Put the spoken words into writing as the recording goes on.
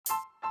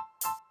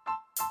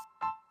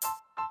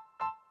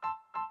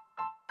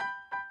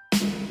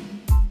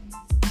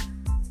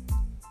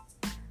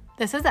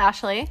This is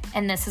Ashley.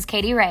 And this is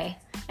Katie Ray.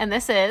 And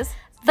this is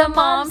The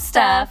Mom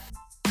Stuff.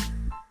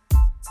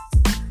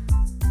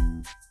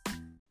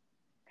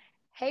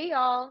 Hey,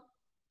 y'all.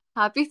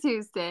 Happy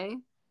Tuesday.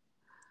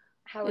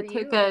 How are you? It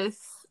took us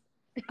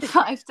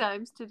 5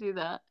 times to do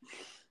that.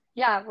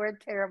 Yeah, we're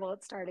terrible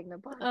at starting the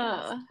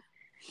podcast.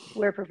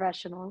 We're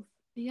professionals.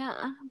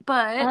 Yeah,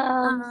 but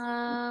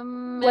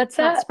what's it's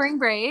not up? spring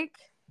break.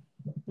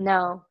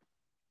 No,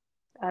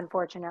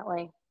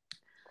 unfortunately.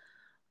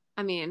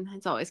 I mean,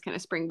 it's always kind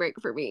of spring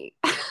break for me.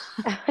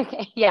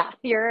 Okay, yeah,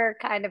 you're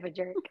kind of a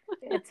jerk.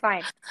 It's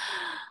fine.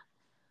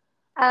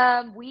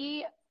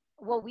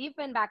 We've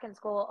been back in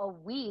school a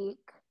week,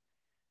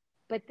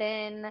 but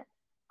then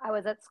I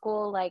was at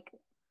school like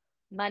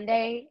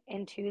Monday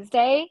and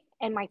Tuesday,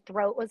 and my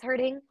throat was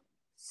hurting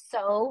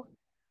so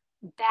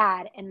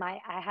bad, and I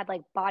had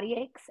like body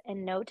aches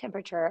and no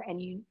temperature, and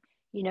you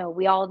know,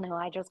 we all know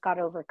I just got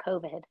over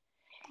COVID.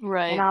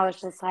 Right. And I was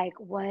just like,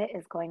 what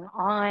is going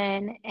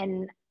on?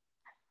 And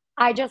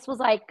I just was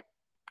like,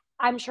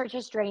 I'm sure it's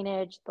just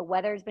drainage. The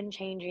weather's been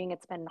changing.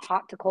 It's been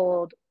hot to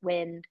cold,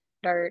 wind,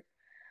 dirt,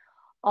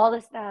 all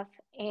this stuff.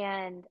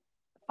 And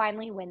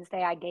finally,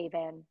 Wednesday, I gave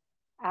in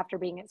after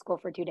being at school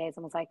for 2 days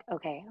and was like,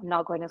 okay, I'm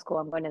not going to school.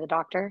 I'm going to the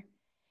doctor.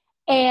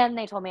 And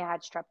they told me I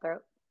had strep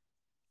throat.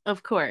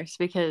 Of course,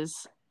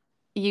 because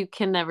you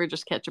can never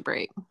just catch a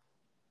break.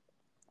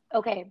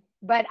 Okay,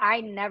 but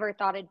I never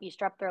thought it'd be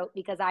strep throat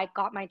because I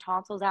got my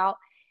tonsils out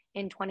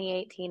in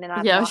 2018 and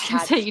I've not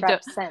had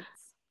strep since.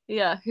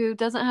 Yeah, who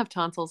doesn't have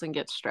tonsils and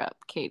gets strep?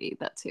 Katie,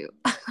 that's who.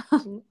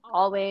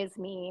 Always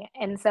me.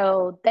 And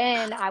so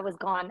then I was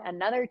gone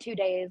another 2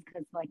 days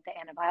because like the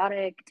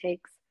antibiotic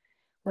takes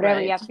whatever,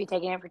 Right. you have to be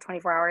taking it for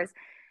 24 hours.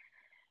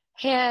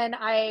 And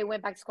I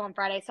went back to school on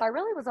Friday. So I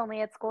really was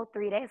only at school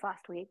 3 days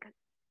last week.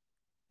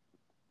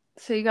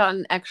 So you got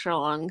an extra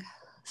long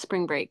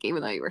spring break,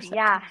 even though you were sick.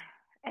 Yeah.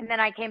 And then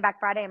I came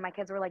back Friday and my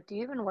kids were like, do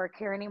you even work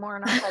here anymore?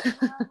 And I was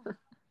like,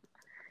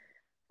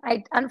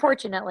 no.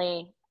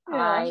 Unfortunately, yeah.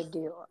 I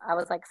do. I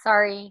was like,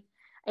 sorry.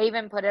 I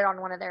even put it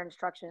on one of their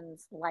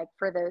instructions, like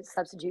for the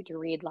substitute to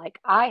read, like,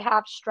 I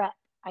have strep.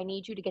 I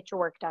need you to get your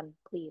work done,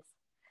 please.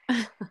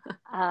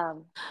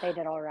 They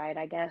did all right,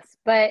 I guess.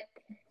 But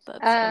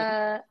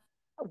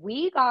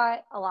we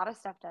got a lot of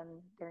stuff done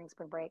during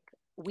spring break.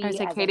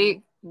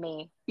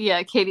 Me.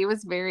 Yeah, Katie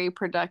was very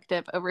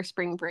productive over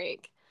spring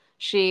break.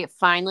 She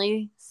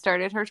finally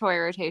started her toy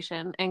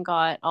rotation and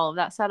got all of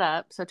that set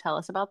up. So tell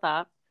us about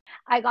that.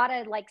 I got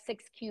a like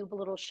 6-cube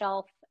little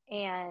shelf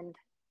and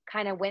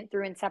kind of went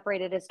through and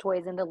separated his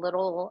toys into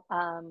little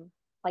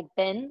like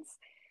bins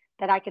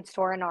that I could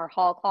store in our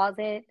hall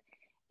closet,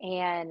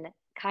 and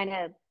kind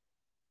of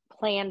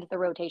planned the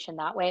rotation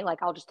that way.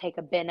 Like I'll just take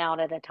a bin out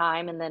at a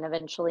time, and then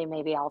eventually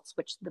maybe I'll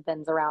switch the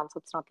bins around so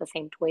it's not the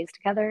same toys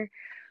together.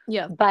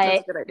 Yeah, but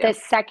that's a good idea.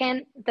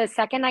 The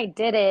second I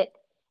did it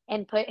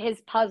and put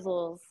his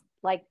puzzles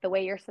like the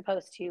way you're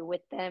supposed to,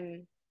 with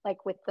them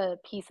like with the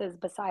pieces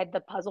beside the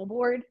puzzle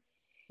board,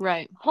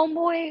 right,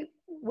 homeboy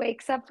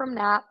wakes up from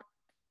nap,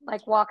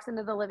 like walks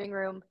into the living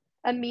room,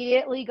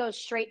 immediately goes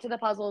straight to the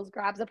puzzles,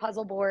 grabs a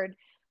puzzle board,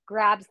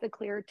 grabs the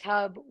clear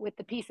tub with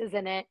the pieces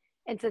in it,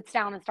 and sits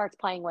down and starts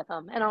playing with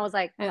them. And I was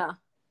like, yeah,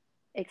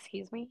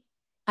 excuse me?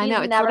 I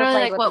know, it's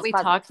literally like what we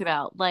talked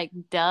about. Like,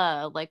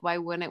 duh, like why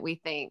wouldn't we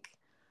think?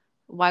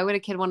 Why would a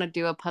kid want to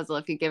do a puzzle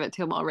if you give it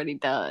to him already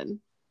done?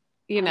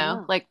 You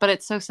know, like, but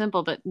it's so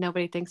simple, but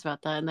nobody thinks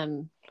about that. And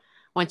then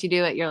once you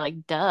do it, you're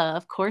like, duh,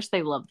 of course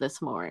they love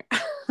this more.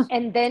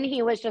 And then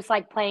he was just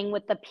like playing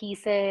with the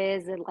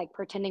pieces and like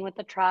pretending with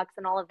the trucks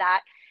and all of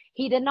that.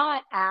 He did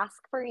not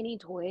ask for any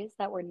toys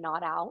that were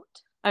not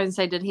out. I would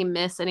say, did he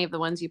miss any of the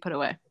ones you put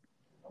away?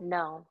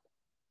 No.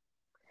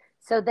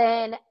 So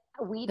then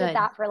we did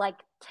that for like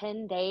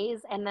 10 days.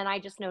 And then I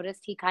just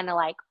noticed he kind of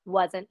like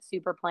wasn't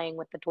super playing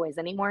with the toys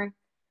anymore.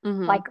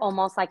 Mm-hmm. Like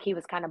almost like he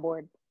was kind of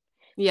bored.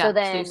 Yeah. So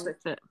then you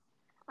switched it.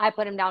 I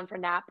put him down for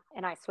nap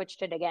and I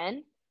switched it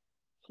again.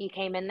 He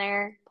came in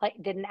there,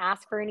 didn't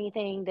ask for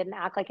anything, didn't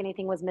act like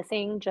anything was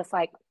missing, just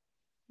like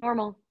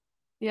normal.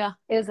 Yeah.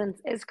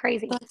 It's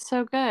crazy. That's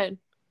so good.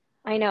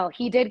 I know.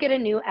 He did get a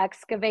new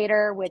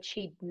excavator, which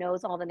he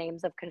knows all the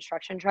names of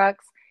construction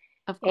trucks.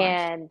 Of course.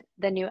 And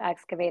the new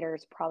excavator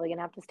is probably going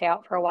to have to stay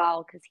out for a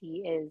while because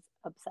he is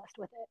obsessed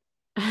with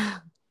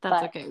it.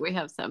 That's okay. We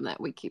have some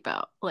that we keep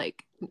out,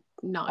 like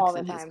Knox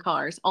in his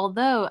cars.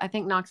 Although I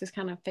think Knox is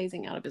kind of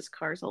phasing out of his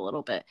cars a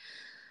little bit.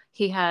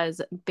 He has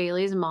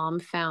Bailey's mom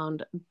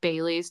found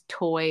Bailey's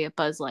toy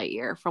Buzz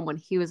Lightyear from when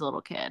he was a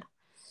little kid.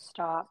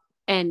 Stop.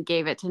 And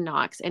gave it to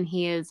Knox, and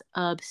he is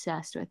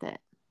obsessed with it.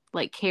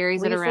 Like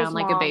carries it around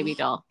like a baby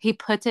doll. He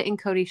puts it in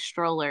Cody's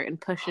stroller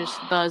and pushes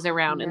Buzz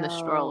around in the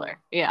stroller.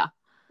 Yeah.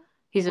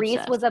 He's obsessed.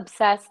 Reese was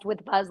obsessed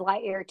with Buzz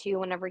Lightyear too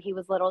whenever he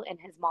was little, and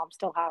his mom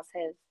still has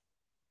his.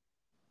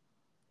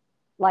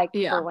 Like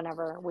for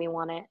whenever we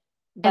want it.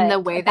 But and the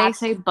way they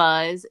say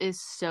Buzz is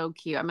so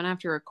cute. I'm going to have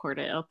to record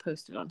it. I'll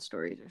post it on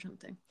stories or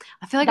something.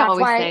 I feel like I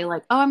always say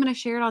like, oh, I'm going to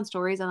share it on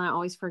stories, and I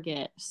always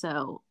forget.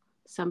 So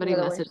somebody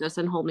message us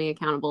and hold me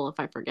accountable if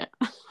I forget.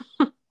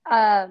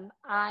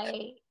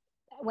 I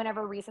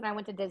whenever Reese and I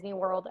went to Disney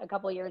World a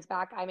couple years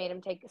back, I made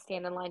him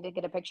stand in line to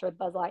get a picture with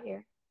Buzz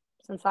Lightyear,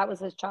 since that was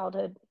his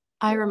childhood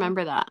I hero.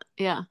 remember that.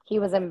 Yeah. He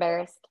was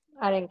embarrassed.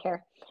 I didn't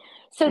care.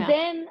 So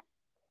then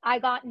I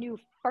got new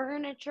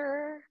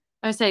furniture.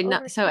 I say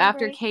no. So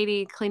after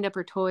Katie cleaned up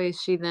her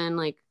toys, she then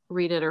like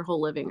redid her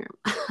whole living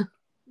room.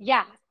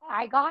 Yeah,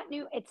 I got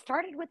it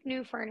started with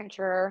new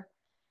furniture,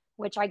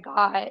 which I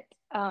got.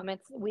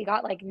 We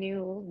got like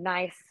new,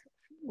 nice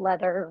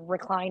leather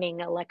reclining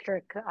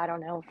electric, I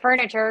don't know,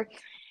 furniture.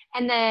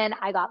 And then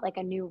I got like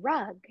a new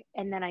rug,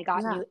 and then I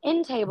got new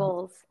end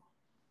tables,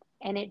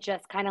 and it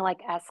just kind of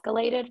like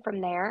escalated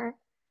from there.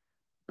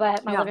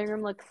 But my living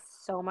room looks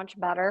so much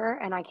better,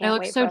 and I can't wait. It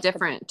looks so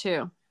different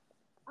too.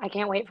 I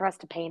can't wait for us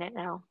to paint it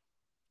now.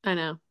 I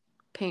know.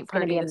 Paint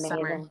party this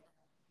summer.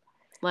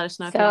 Let us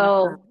know if you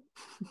want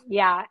to.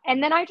 Yeah.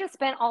 And then I just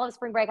spent all of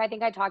spring break. I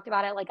think I talked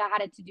about it. Like I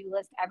had a to-do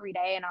list every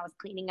day, and I was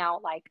cleaning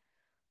out like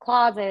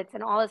closets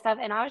and all this stuff.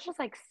 And I was just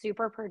like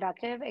super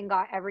productive and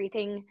got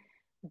everything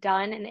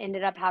done, and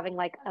ended up having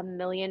like 1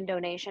 million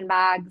donation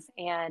bags.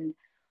 And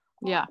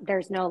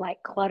there's no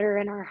like clutter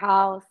in our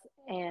house,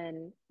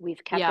 and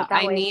we've kept it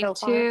that way so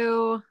far. I need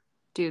to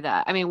do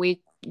that. I mean,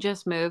 we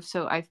just moved,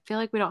 so I feel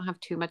like we don't have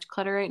too much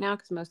clutter right now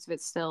because most of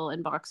it's still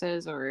in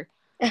boxes or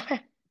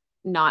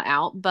not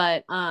out.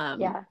 But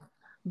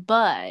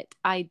but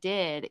I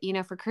did,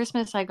 for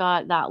Christmas I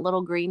got that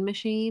little green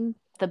machine,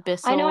 the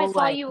Bissell. I know, I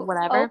saw you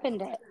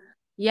opened it.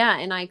 Yeah,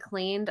 and I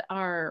cleaned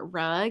our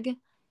rug.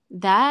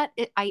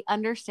 I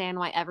understand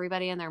why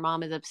everybody and their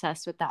mom is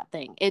obsessed with that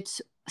thing. It's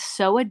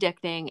so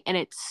addicting, and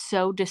it's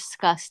so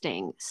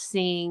disgusting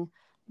seeing,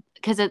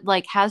 because it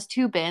like has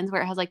 2 bins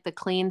where it has like the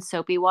clean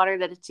soapy water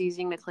that it's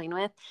using to clean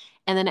with,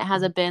 and then it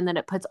has a bin that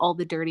it puts all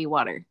the dirty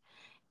water.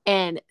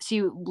 And so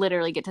you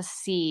literally get to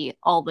see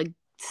all the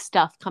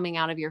stuff coming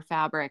out of your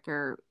fabric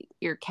or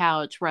your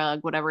couch,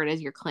 rug, whatever it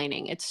is you're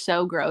cleaning. It's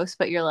so gross,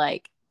 but you're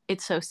like,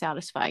 it's so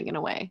satisfying in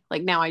a way.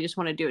 Like now I just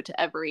want to do it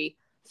to every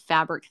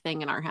fabric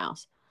thing in our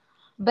house.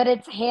 But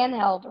it's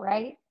handheld,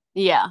 right?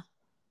 Yeah.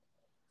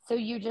 So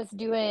you just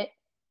do it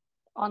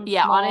on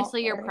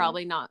honestly, you're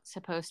probably not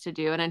supposed to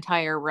do an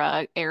entire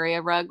rug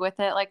with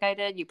it like I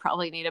did. You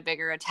probably need a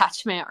bigger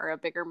attachment or a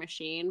bigger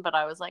machine, but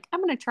I was like, I'm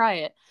gonna try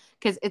it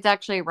because it's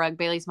actually a rug.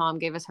 Bailey's mom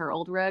gave us her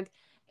old rug,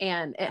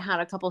 and it had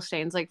a couple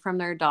stains like from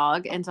their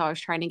dog, and so I was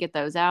trying to get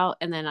those out,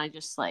 and then I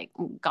just like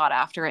got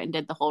after it and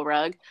did the whole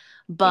rug.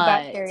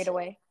 But you got carried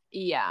away.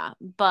 Yeah,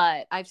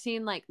 but I've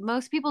seen like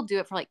most people do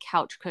it for like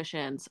couch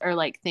cushions or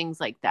like things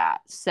like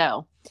that.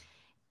 So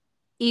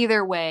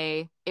either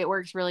way, it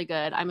works really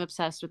good. I'm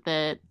obsessed with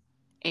it,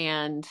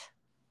 and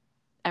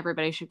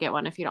everybody should get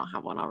one if you don't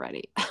have one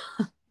already.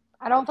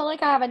 I don't feel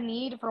like I have a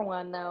need for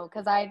one though,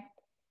 because I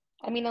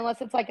mean, unless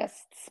it's like a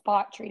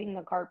spot treating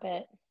the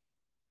carpet.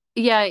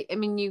 Yeah, I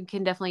mean, you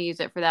can definitely use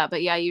it for that,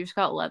 but yeah, you just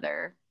got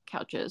leather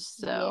couches,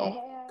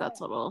 so that's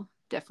a little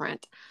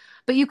different.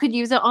 But you could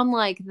use it on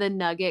like the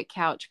Nugget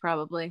couch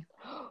probably.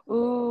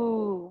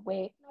 Ooh,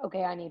 wait.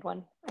 Okay, I need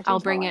one. I'll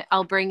bring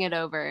it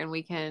over, and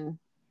we can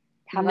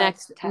have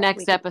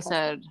next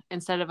episode,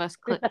 instead of us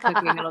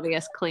cooking, it'll be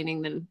us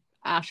cleaning the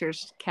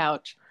Asher's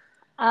couch.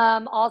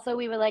 Also,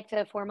 we would like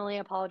to formally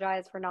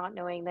apologize for not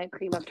knowing that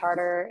cream of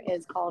tartar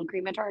is called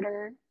cream of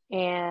tartar,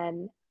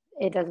 and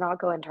it does not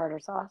go in tartar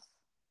sauce.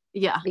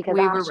 Yeah, because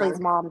Ashley's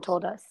mom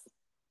told us.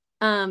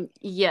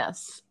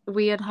 Yes,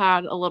 we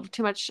had a little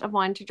too much of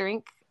wine to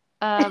drink.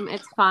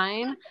 It's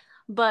fine.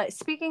 But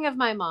speaking of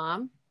my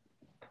mom,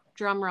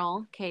 drum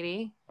roll,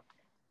 Katie.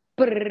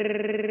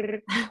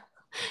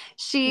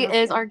 She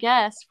is our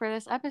guest for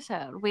this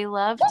episode. We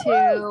love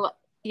to,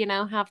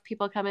 have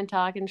people come and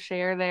talk and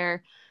share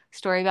their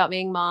story about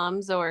being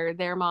moms or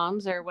their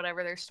moms or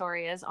whatever their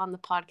story is on the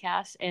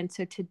podcast. And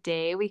so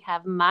today we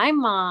have my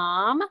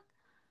mom.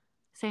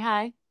 Say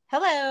hi.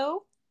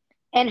 Hello.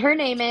 And her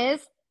name is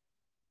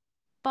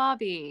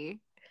Bobby.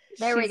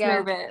 There we go.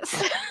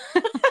 Nervous.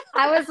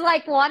 I was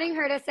like wanting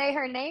her to say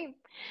her name.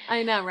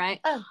 I know, right?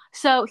 Oh.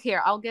 So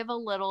here, I'll give a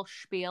little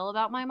spiel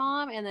about my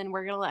mom, and then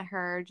we're going to let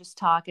her just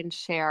talk and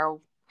share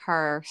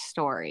her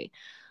story.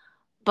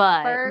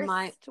 But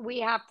first,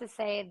 we have to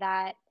say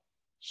that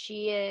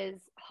she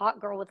is hot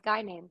girl with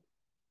guy name.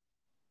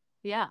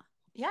 Yeah.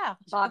 Yeah.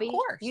 Bobby. Of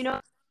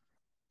course.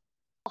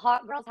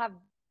 Hot girls have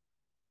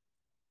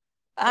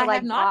I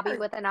have not Bobby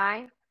with an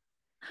I.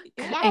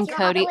 Yeah, and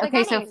Cody.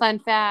 Okay, so fun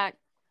fact.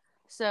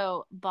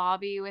 So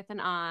Bobby with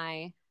an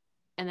I,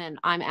 and then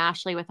I'm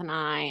Ashley with an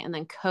I, and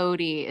then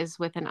Cody is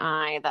with an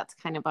I. That's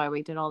kind of why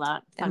we did all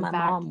that. And my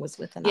mom was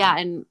with an I. Yeah,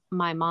 and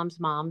my mom's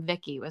mom,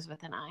 Vicky, was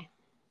with an I.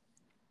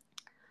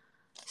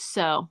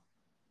 So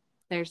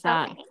there's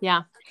that. Okay.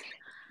 Yeah.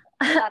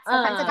 That's so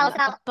fun to tell us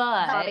about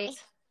Bobby.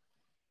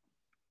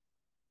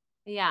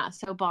 Yeah,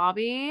 so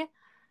Bobby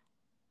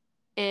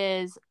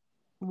is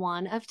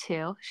one of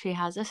 2. She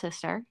has a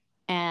sister,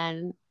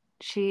 and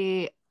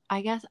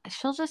I guess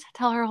she'll just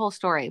tell her whole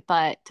story,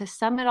 but to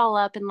sum it all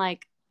up in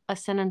like a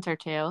sentence or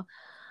 2,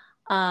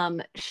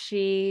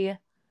 she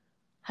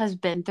has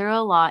been through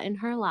a lot in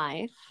her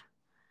life.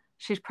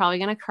 she's probably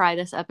going to cry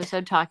this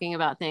episode talking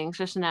about things,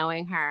 just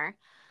knowing her.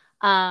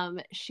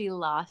 She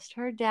lost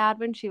her dad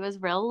when she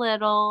was real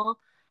little.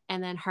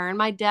 And then her and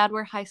my dad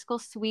were high school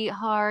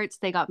sweethearts.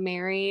 They got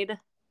married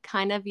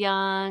kind of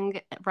young.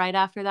 Right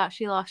after that,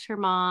 she lost her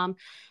mom.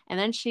 And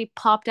then she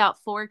popped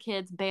out 4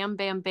 kids, bam,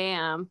 bam,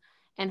 bam,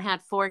 and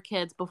had 4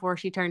 kids before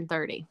she turned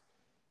 30.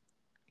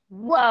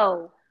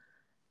 Whoa.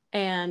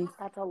 And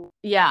that's a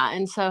yeah,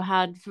 and so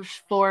had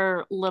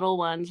 4 little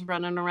ones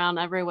running around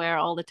everywhere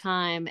all the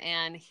time.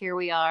 And here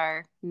we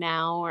are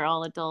now, we're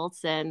all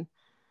adults, and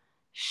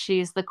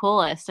she's the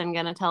coolest and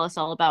gonna tell us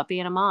all about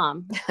being a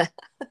mom.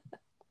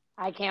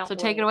 I can't So wait.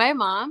 take it away,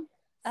 Mom.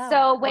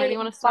 So wait, where do you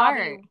want to start?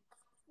 Bobby,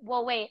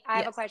 well, wait, I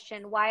have a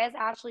question. Why is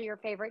Ashley your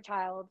favorite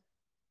child?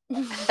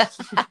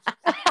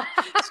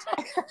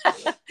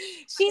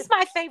 She's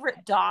my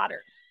favorite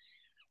daughter.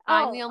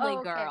 I'm the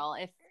only girl.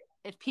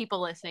 If people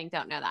listening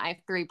don't know that, I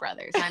have 3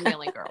 brothers. I'm the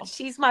only girl.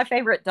 She's my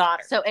favorite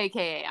daughter. So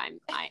AKA I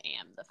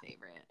am the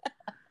favorite.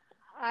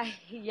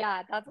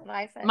 Yeah, that's what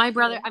I said. My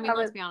brother,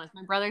 let's be honest,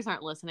 my brothers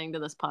aren't listening to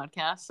this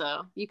podcast,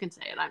 so you can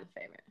say it. I'm the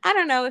favorite. I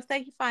don't know. If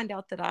they find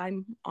out that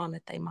I'm on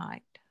it, they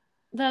might.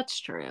 That's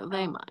true.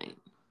 They might.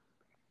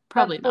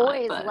 Probably but not,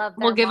 boys but love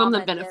their we'll give them the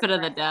mama benefit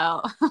of the different.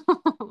 doubt.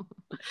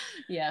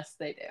 Yes,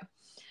 they do.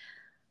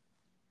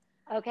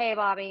 Okay,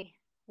 Bobby,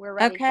 we're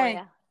ready for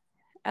you.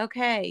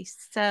 Okay,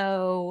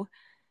 so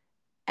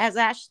as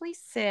Ashley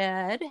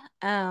said,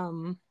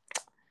 I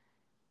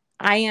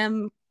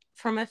am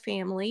from a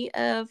family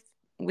of,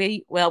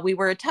 we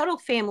were a total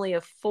family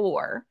of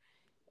 4,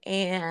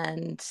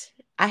 and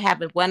I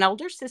have one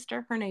older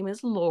sister. Her name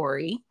is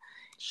Lori.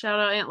 Shout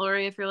out Aunt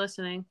Lori if you're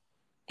listening.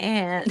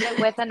 And is it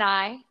with an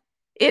I?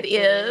 It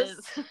is.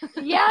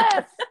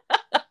 Yes.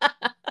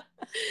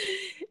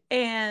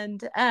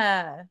 And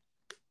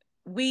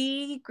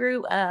we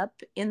grew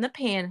up in the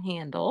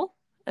Panhandle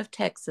of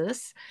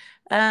Texas.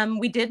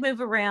 We did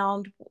move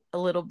around a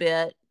little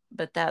bit,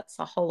 but that's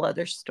a whole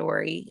other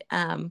story.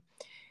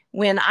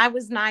 When I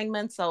was 9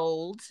 months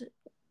old,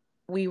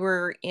 we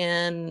were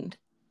in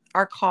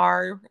our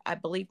car. I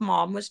believe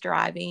Mom was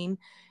driving.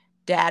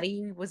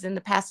 Daddy was in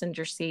the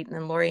passenger seat, and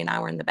then Lori and I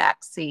were in the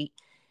back seat.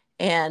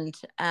 And,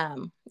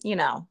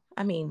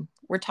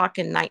 we're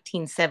talking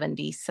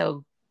 1970,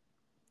 so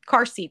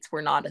car seats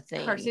were not a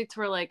thing. Car seats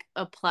were like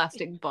a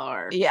plastic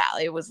bar. Yeah,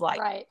 it was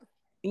like, right.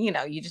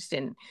 You just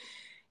didn't.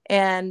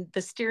 And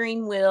the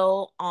steering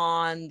wheel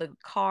on the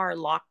car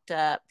locked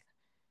up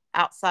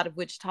outside of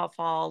Wichita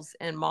Falls,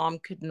 and Mom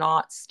could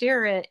not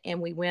steer it.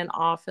 And we went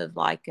off of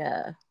like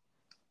a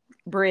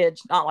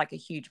bridge, not like a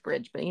huge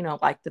bridge, but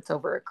like that's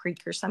over a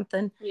creek or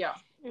something. Yeah.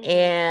 Mm-hmm.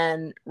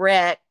 And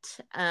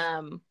wrecked.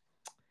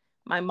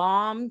 My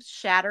mom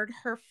shattered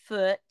her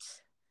foot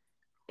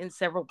in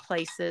several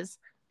places.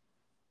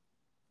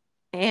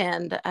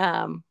 And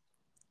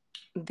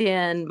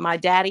then my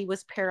daddy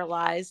was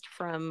paralyzed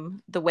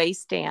from the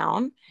waist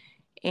down.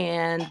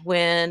 And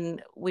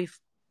when we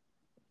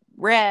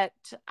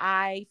wrecked,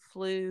 I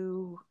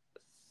flew,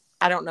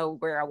 I don't know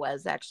where I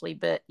was actually,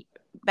 but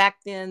back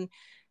then,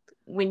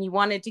 when you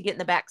wanted to get in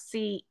the back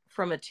seat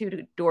from a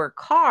 2-door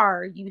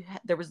car,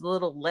 there was a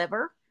little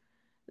lever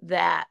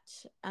that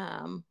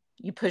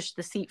you pushed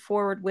the seat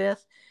forward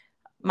with.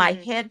 My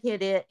head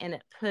hit it, and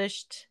it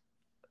pushed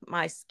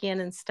my skin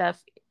and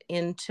stuff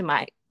into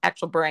my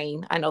actual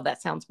brain. I know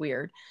that sounds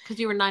weird. Because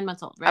you were 9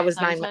 months old, right? I was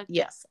 9 months.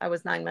 Yes, I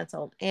was 9 months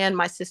old, and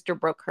my sister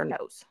broke her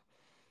nose.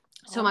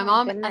 So my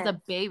mom, as a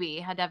baby,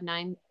 had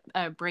to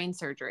have brain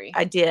surgery.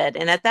 I did.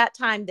 And at that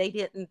time, they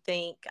didn't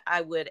think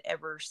I would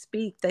ever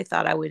speak. They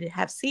thought I would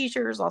have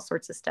seizures, all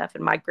sorts of stuff.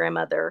 And my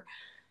grandmother,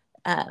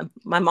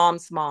 my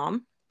mom's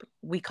mom,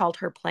 we called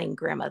her plain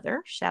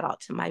grandmother. Shout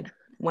out to my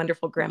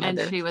wonderful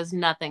grandmother. And she was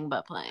nothing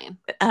but plain.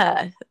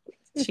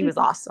 She was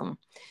awesome.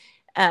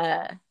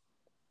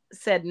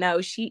 Said, no,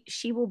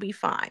 she will be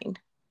fine.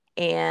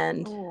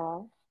 And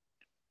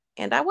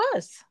I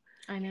was.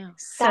 I know.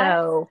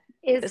 So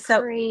it's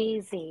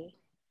crazy.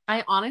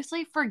 I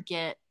honestly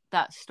forget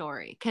that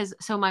story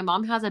so my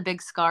mom has a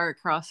big scar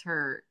across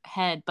her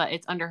head, but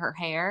it's under her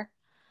hair.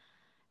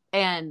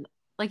 And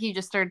like you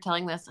just started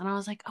telling this, and I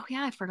was like, oh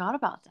yeah, I forgot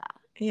about that.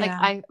 Yeah.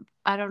 Like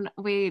I don't know,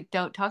 we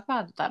don't talk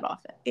about it that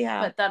often.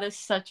 Yeah. But that is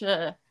such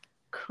a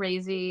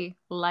crazy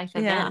life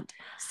event.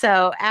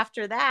 So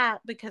after that,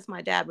 because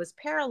my dad was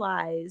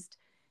paralyzed,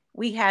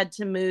 we had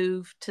to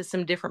move to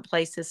some different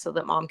places so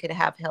that Mom could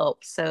have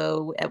help.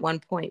 So at one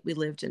point we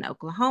lived in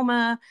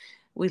Oklahoma.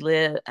 We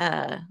lived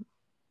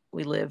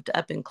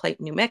up in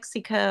Clayton, New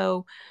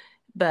Mexico,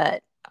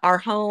 but our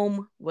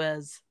home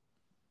was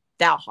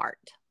Dalhart,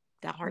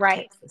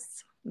 right.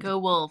 Texas. Go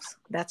Wolves.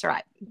 That's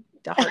right.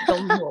 Dalhart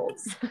Golden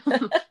Wolves.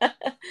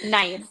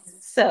 Nice.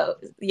 So,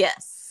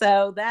 yes.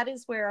 So that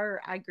is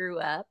where I grew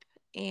up.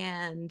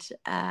 And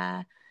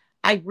I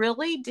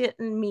really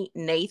didn't meet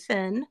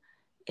Nathan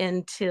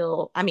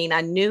until, I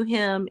knew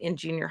him in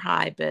junior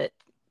high, but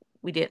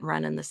we didn't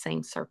run in the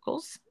same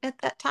circles at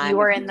that time. You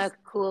were in the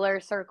cooler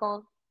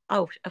circle?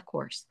 Oh, of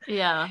course.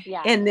 Yeah.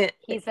 Yeah. And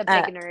he's a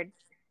big nerd.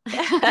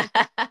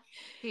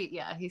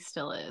 He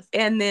still is.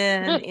 And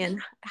then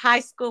in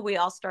high school, we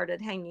all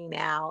started hanging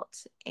out,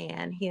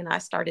 and he and I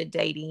started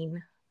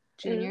dating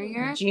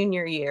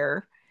junior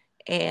year.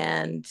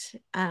 And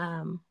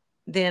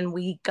then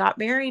we got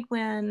married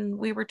when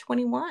we were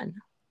 21.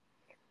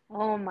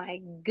 Oh my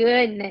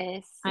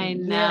goodness. I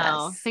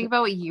know. Yes. Think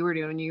about what you were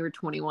doing when you were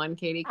 21,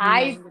 Katie.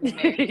 I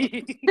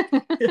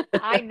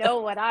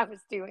know what I was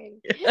doing.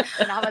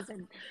 And I was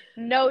in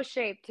no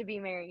shape to be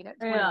married at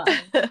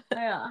 21.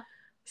 Yeah.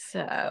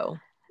 So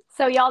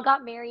y'all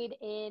got married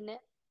in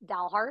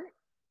Dalhart?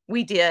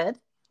 We did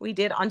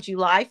on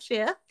July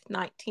 5th,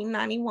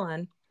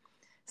 1991.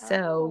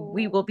 So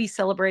we will be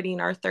celebrating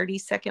our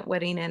 32nd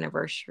wedding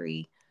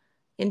anniversary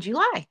in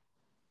July.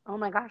 Oh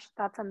my gosh,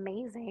 that's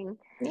amazing.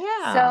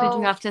 Yeah. So did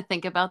you have to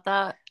think about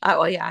that?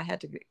 Oh, yeah, I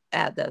had to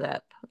add that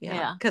up.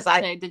 Yeah. Because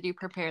did you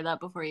prepare that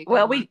before you?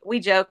 Well, we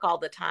joke all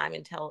the time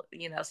until,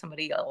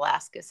 somebody will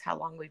ask us how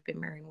long we've been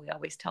married. We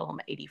always tell them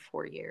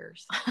 84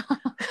 years.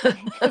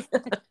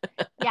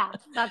 Yeah,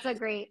 that's a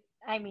great,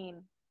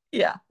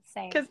 yeah.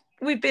 Same. Because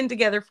we've been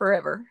together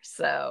forever.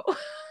 So.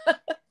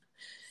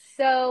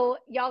 So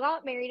y'all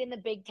got married in the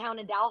big town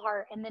of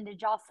Dalhart, and then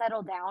did y'all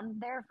settle down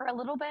there for a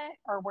little bit,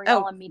 or were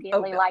y'all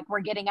immediately like, we're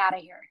getting out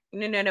of here?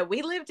 No.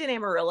 We lived in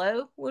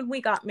Amarillo when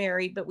we got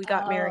married, but we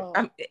got married.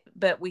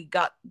 But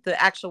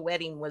the actual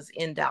wedding was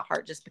in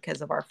Dalhart just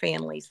because of our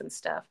families and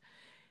stuff.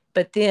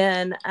 But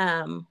then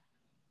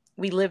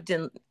we lived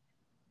in.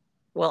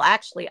 Well,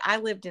 actually, I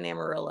lived in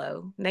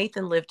Amarillo.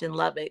 Nathan lived in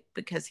Lubbock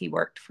because he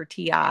worked for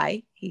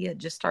TI. He had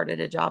just started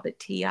a job at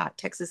TI,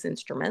 Texas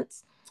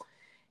Instruments.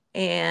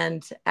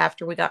 And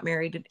after we got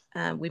married,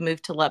 we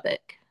moved to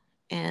Lubbock.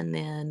 And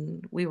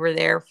then we were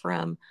there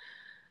from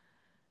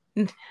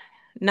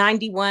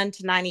 91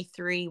 to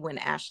 93 when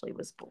Ashley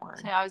was born.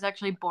 So I was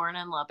actually born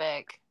in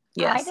Lubbock.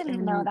 Yes. I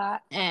didn't know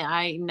that. And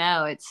I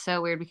know it's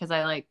so weird because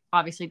I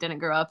obviously didn't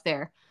grow up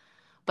there.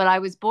 But I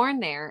was born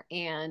there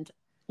and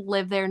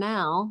live there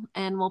now,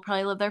 and we'll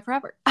probably live there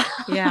forever.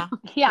 Yeah.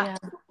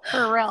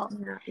 For real.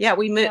 Yeah,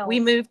 we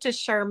moved to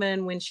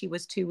Sherman when she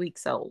was 2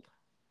 weeks old.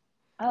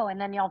 Oh,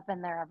 and then y'all have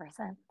been there ever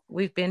since.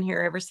 We've been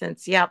here ever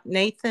since. Yeah.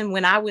 Nathan,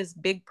 when I was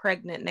big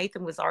pregnant,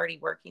 Nathan was already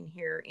working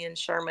here in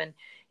Sherman,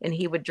 and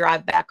he would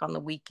drive back on the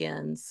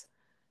weekends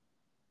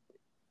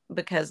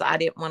because I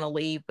didn't want to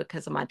leave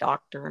because of my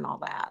doctor and all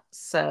that.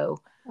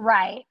 So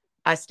right.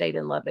 I stayed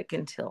in Lubbock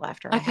until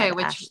after I had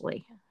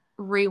Ashley.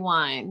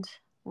 Rewind.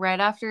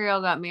 Right after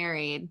y'all got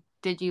married,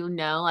 did you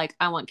know,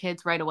 I want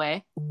kids right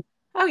away?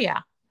 Oh, yeah.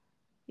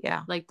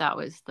 Yeah. That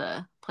was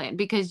the plan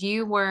because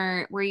you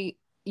were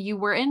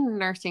in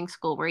nursing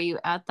school. Were you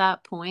at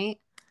that point?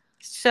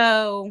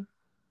 So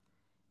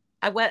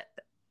I was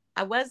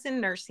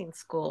in nursing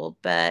school,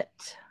 but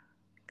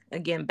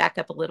again, back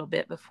up a little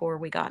bit before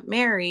we got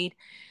married.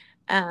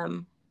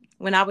 When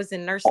I was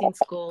in nursing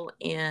school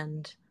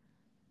we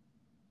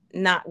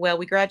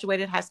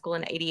graduated high school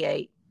in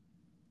 88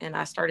 and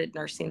I started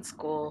nursing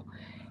school.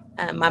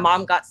 My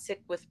mom got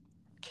sick with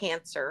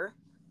cancer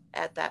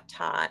at that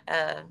time.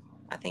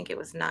 I think it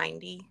was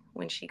 90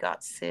 when she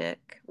got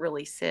sick,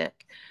 really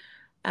sick.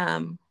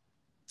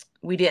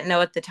 We didn't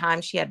know at the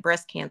time she had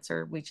breast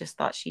cancer. We just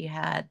thought she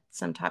had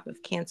some type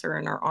of cancer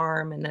in her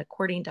arm. And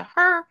according to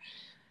her,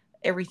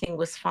 everything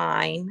was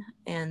fine.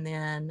 And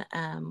then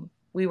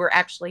we were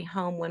actually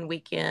home one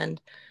weekend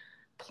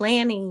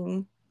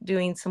doing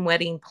some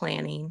wedding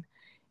planning.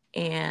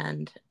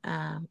 And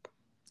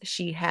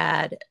she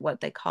had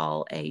what they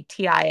call a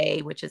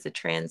TIA, which is a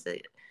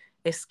transient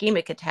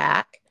ischemic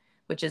attack,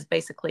 which is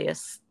basically a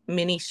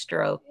mini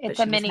stroke. It's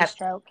a mini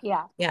stroke,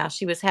 yeah. Yeah,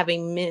 she was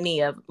having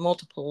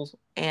multiples,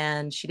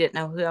 and she didn't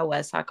know who I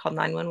was, so I called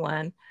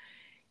 911,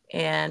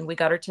 and we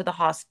got her to the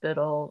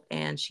hospital,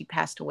 and she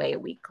passed away a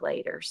week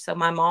later. So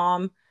my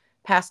mom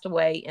passed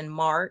away on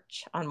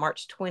March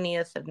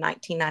 20th of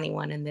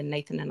 1991, and then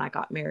Nathan and I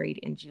got married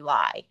in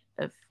July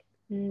of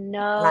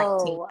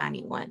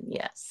 1991.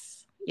 Yes.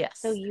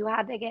 So you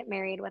had to get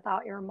married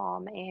without your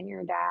mom and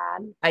your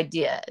dad? I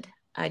did.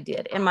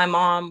 And my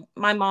mom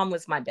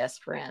was my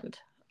best friend.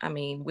 I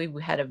mean, we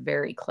had a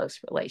very close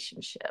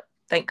relationship.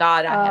 Thank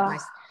God I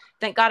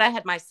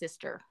had my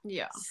sister.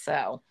 Yeah.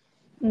 So.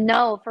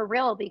 No, for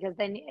real, because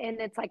then,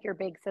 and it's like your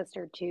big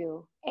sister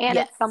too. And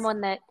It's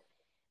someone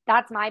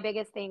that's my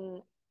biggest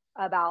thing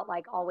about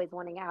always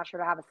wanting Asher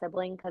to have a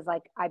sibling. Cause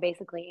I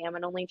basically am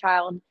an only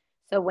child.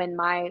 So when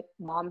my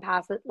mom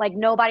passes,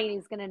 nobody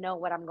is going to know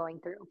what I'm going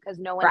through because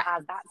no one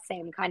has that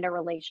same kind of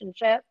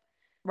relationship.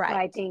 Right. So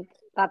I think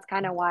that's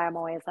kind of why I'm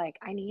always I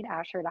need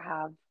Asher to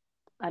have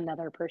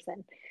another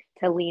person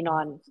to lean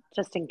on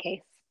just in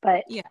case.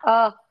 But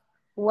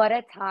what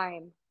a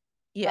time.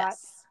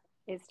 Yes.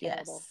 That is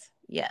terrible.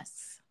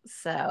 Yes.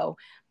 So,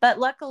 but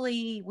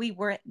luckily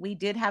we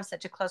did have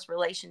such a close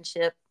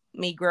relationship,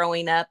 me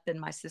growing up and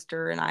my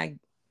sister and I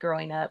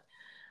growing up.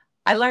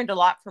 I learned a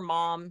lot from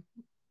mom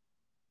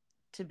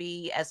to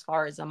be as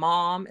far as a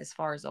mom, as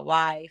far as a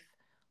wife,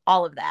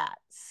 all of that.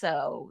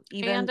 So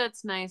and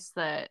it's nice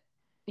that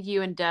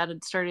you and Dad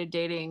had started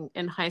dating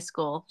in high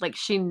school, like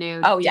she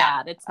knew Oh,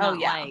 Dad. yeah. It's not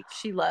like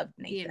she loved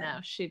Nathan. You know,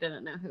 she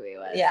didn't know who he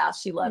was. Yeah,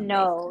 she loved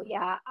No, Nathan.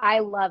 yeah. I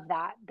love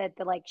that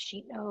like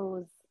she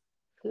knows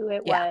who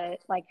it was,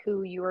 like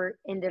who you were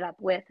ended up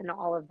with and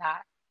all of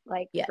that.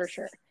 Like for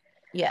sure.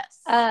 Yes.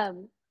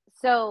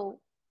 So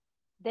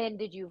then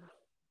did you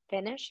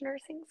finish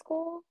nursing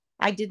school?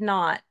 I did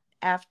not.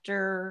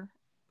 After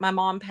my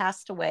mom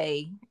passed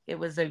away, it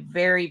was a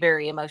very,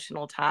 very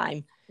emotional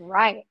time.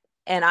 Right.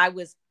 And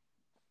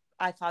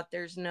I thought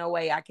there's no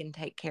way I can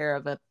take care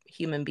of a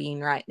human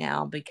being right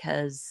now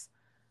because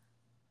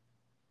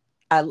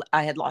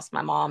I had lost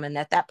my mom. And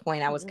at that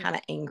point I was kind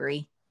of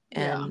angry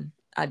and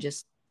I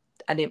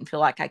didn't feel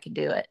like I could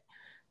do it.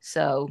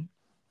 So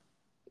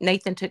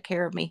Nathan took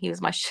care of me. He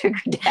was my sugar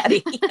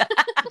daddy.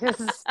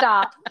 Just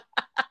stop.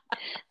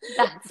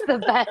 That's the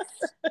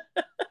best.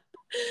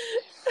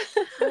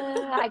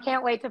 I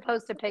can't wait to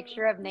post a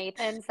picture of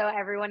Nathan so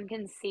everyone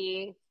can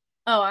see.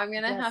 Oh, I'm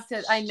going to have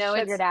to, I know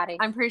sugar daddy.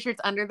 I'm pretty sure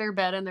it's under their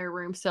bed in their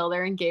room still,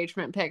 their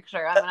engagement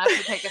picture. I'm going to have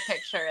to take a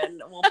picture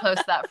and we'll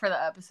post that for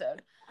the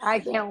episode. I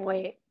can't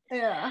wait.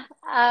 Yeah.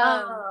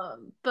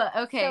 But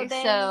okay,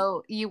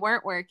 so you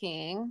weren't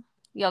working.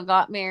 Y'all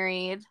got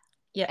married.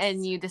 Yes.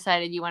 And you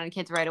decided you wanted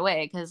kids right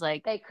away because,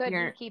 like, they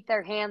couldn't keep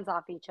their hands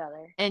off each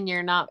other. And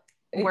you're not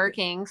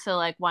working, so,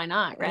 like, why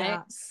not, right?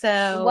 Yeah.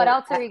 So what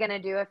else are you going to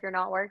do if you're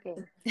not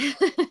working?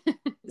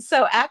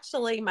 So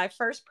actually, my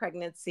first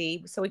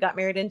pregnancy, so we got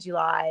married in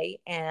July,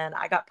 and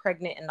I got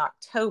pregnant in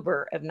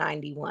October of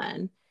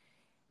 91.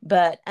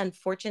 But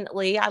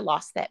unfortunately, I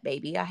lost that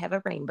baby. I have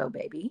a rainbow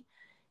baby.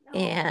 Oh.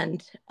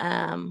 And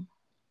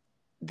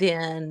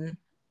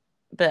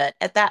but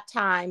at that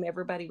time,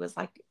 everybody was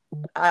like,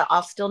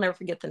 I'll still never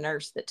forget the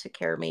nurse that took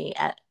care of me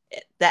at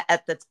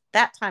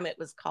that time. It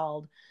was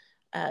called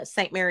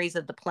St. Mary's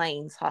of the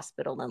Plains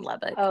Hospital in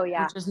Lubbock. Oh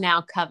yeah, which is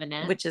now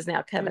Covenant.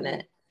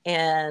 Mm-hmm.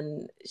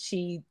 And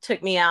she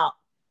took me out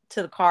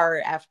to the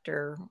car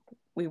after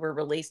we were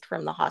released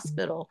from the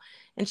hospital,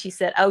 and she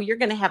said, "Oh, you're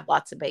going to have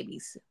lots of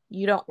babies.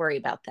 You don't worry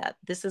about that.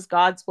 This is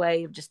God's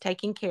way of just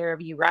taking care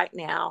of you right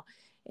now,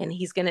 and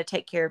He's going to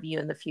take care of you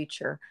in the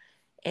future."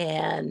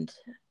 And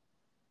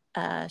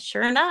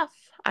sure enough,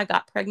 I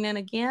got pregnant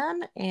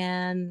again,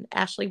 and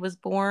Ashley was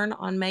born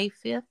on May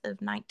 5th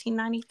of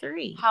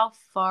 1993. How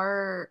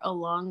far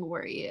along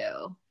were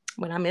you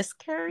when I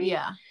miscarried?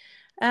 Yeah.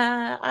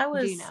 I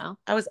was, do you know?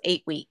 I was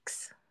 8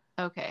 weeks.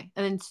 Okay.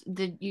 And then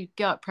did you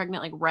get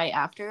pregnant like right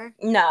after?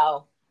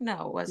 No,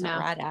 it wasn't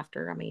right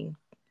after. I mean,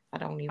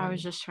 I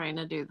was just trying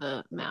to do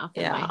the math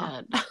in my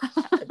head.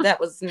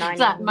 That was 9.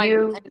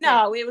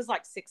 No, it was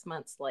like 6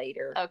 months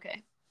later.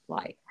 Okay.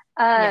 Like,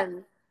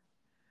 what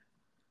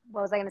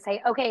was I going to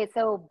say? Okay,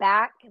 so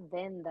back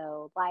then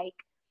though, like,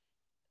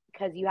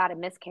 because you had a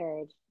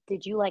miscarriage,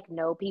 did you like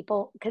know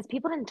people? Because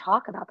people didn't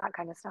talk about that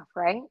kind of stuff,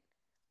 right?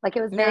 Like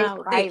it was very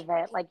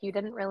private. Like you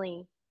didn't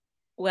really.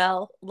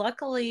 Well,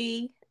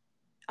 luckily,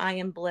 I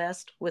am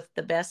blessed with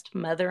the best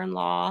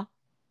mother-in-law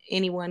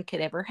anyone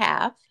could ever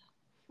have.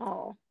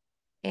 Oh.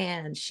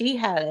 And she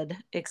had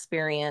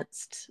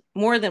experienced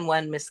more than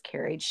one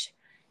miscarriage,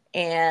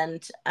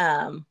 and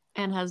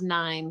has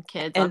 9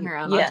 kids on her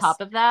own. On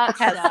top of that,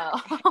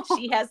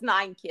 she has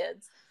 9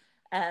 kids,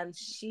 and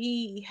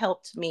she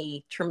helped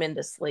me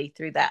tremendously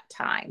through that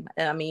time.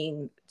 I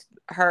mean,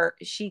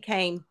 she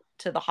came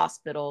to the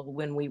hospital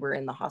when we were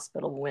in the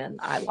hospital when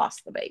I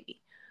lost the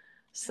baby.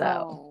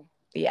 So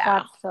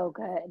that's so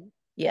good.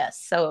 Yes.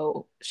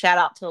 So shout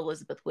out to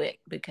Elizabeth Wick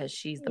because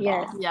she's the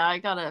bomb. Yeah, I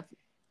gotta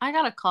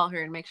call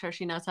her and make sure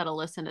she knows how to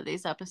listen to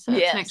these episodes.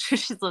 Yes. Make sure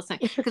she's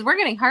listening because we're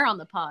getting her on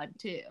the pod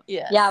too.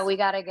 Yes. Yeah, we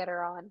gotta get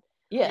her on.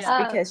 Yes,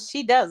 because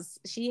she does.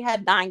 She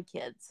had 9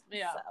 kids.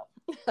 Yeah.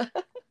 So.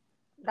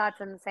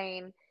 That's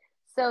insane.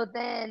 So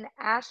then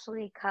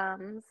Ashley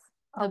comes.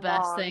 The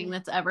best thing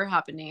that's ever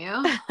happened to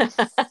you.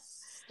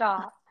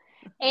 Stop.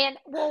 And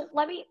well,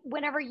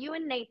 whenever you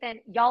and Nathan,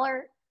 y'all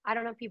are, I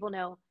don't know if people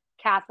know,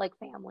 Catholic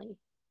family,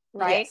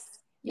 right? Yes.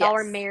 Y'all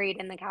are married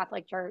in the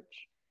Catholic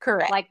Church.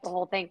 Correct. Like the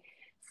whole thing.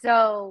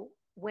 So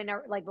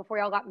whenever, like before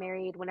y'all got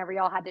married, whenever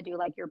y'all had to do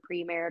like your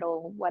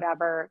premarital,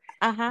 whatever,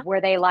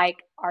 were they like,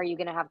 are you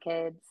going to have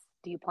kids?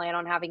 Do you plan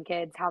on having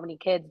kids? How many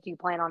kids do you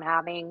plan on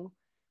having?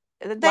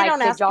 They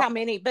don't ask how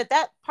many, but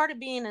that part of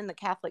being in the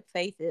Catholic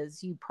faith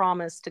is you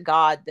promise to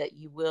God that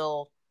you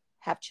will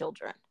have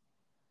children.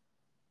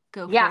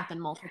 Go forth and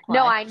multiply.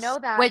 No, I know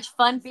that. Which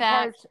fun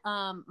fact,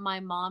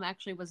 my mom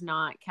actually was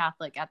not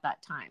Catholic at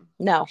that time.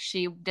 No.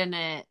 She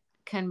didn't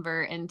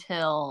convert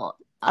until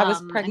I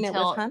was pregnant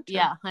with Hunter.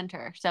 Yeah,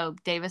 Hunter. So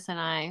Davis and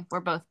I were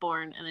both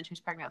born, and then she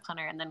was pregnant with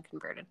Hunter and then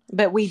converted.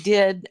 But we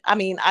did, I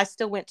mean, I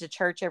still went to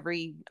church I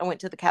went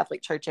to the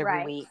Catholic church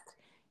every week.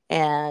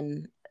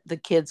 And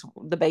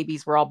the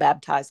babies were all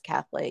baptized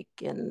Catholic.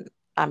 And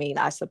I mean,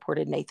 I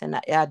supported Nathan.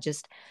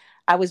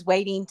 I was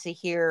waiting to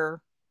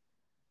hear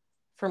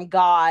from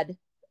God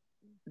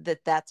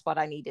that's what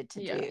I needed to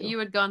do. You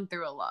had gone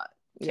through a lot.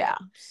 Yeah.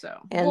 So.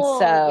 And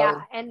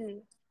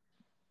and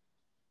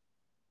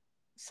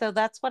so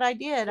that's what I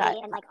did.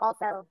 And like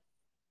also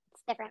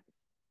it's different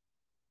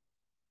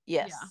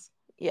Yes.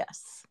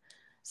 Yes.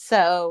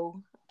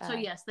 So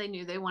yes, they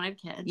knew they wanted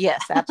kids.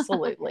 Yes,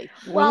 absolutely.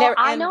 Well,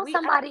 I know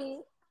somebody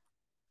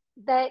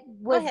that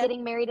was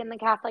getting married in the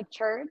Catholic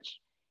Church,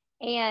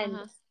 and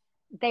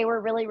they were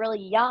really,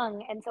 really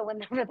young. And so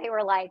whenever they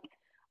were like,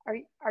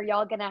 are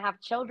y'all gonna have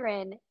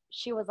children?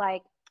 She was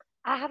like,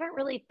 I haven't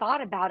really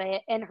thought about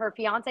it. And her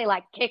fiance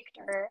like kicked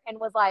her and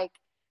was like,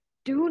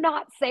 do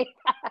not say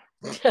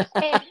that.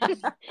 And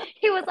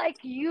he was like,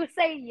 you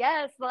say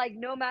yes, like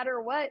no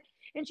matter what.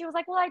 And she was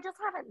like, well, I just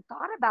haven't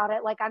thought about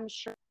it. Like, I'm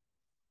sure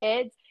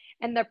kids.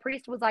 And the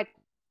priest was like,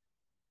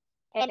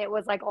 and it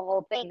was like a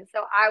whole thing.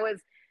 So I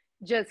was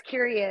just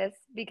curious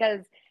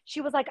because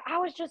she was like, I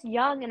was just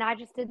young and I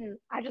just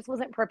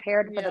wasn't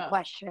prepared for the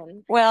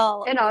question.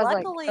 Well, and I was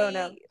luckily, like, oh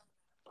no.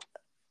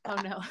 Oh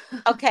no.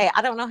 Okay,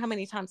 I don't know how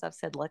many times I've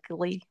said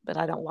luckily, but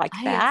I don't like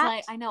that.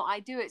 It's like, I know,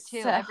 I do it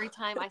too. Every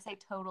time I say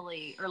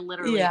totally or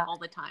literally all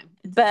the time.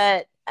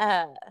 But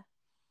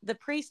the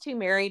priest who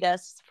married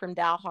us from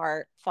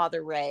Dalhart,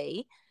 Father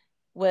Ray,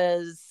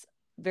 was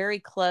very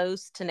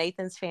close to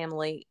Nathan's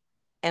family,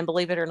 and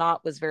believe it or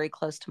not, was very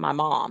close to my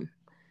mom.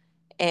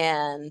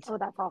 And oh,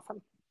 that's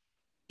awesome.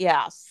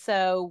 Yeah.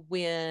 So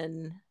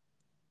when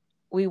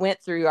we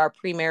went through our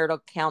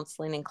premarital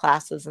counseling and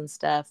classes and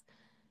stuff,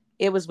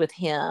 it was with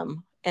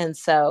him. And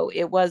so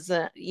it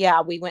wasn't,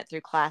 we went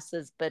through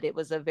classes, but it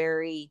was a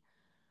very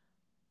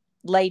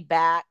laid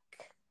back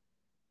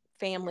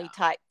family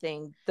type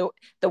thing.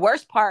 The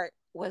worst part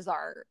was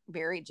our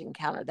marriage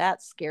encounter.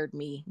 That scared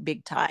me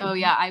big time. Oh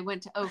yeah. I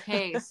went to,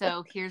 okay.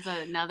 So here's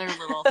another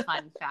little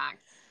fun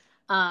fact.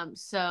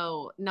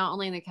 So not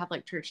only in the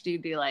Catholic Church do you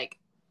do like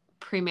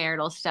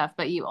premarital stuff,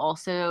 but you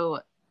also,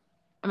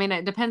 I mean,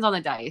 it depends on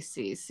the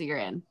diocese you're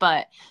in,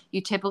 but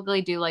you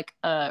typically do like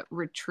a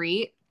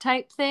retreat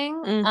type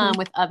thing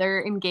with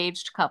other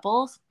engaged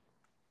couples.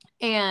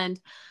 And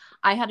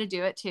I had to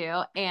do it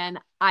too. And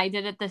I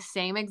did it the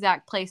same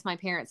exact place my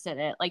parents did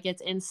it. Like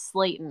it's in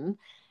Slayton,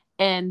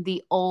 and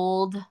the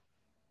old,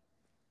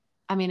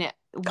 I mean,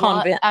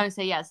 convent. I would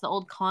say, yes, the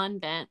old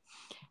convent.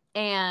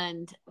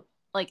 And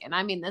like, and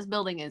I mean, this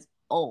building is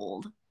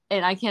old,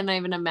 and I can't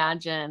even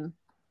imagine.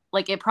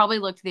 Like it probably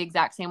looked the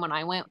exact same when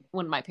I went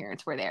when my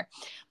parents were there.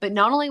 But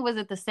not only was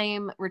it the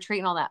same retreat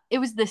and all that, it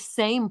was the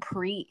same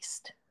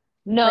priest.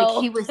 No.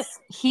 Like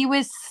he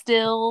was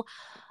still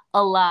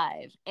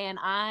alive. And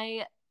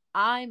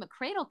I'm a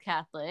cradle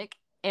Catholic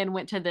and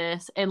went to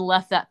this and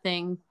left that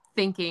thing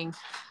thinking,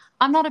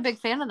 I'm not a big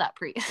fan of that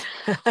priest.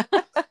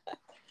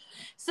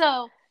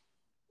 So,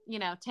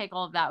 take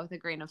all of that with a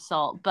grain of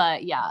salt.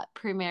 But yeah,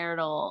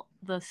 premarital,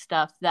 the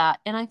stuff that,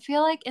 and I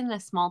feel like in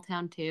this small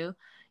town too,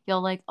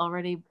 you'll like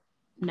already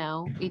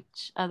know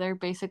each other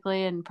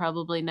basically and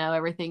probably know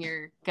everything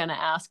you're gonna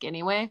ask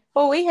anyway.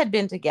 Well, we had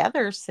been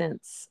together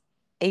since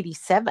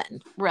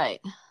 87,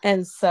 right?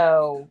 And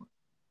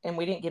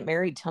we didn't get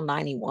married till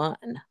 91.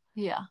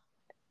 Yeah.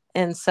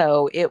 And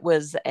so it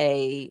was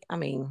we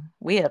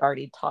had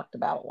already talked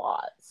about a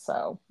lot.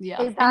 So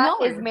yeah.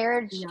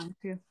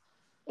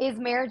 Is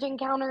marriage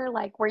encounter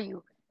like where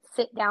you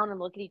sit down and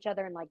look at each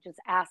other and like just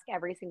ask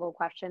every single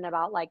question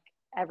about like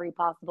every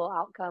possible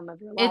outcome of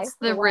your life? It's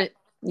the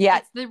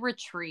it's the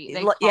retreat.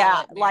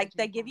 Like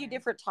they give you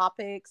different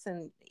topics,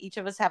 and each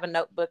of us have a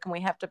notebook, and we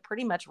have to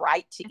pretty much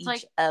write to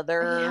each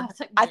other.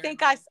 Yeah, I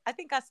think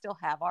I still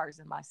have ours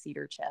in my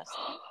cedar chest.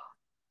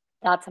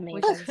 That's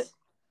amazing.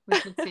 We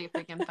should see if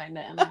we can find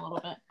it in a little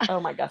bit. Oh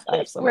my gosh, I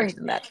have so much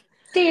in that.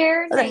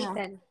 Dear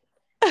Nathan.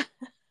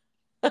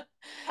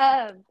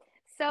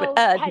 So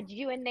had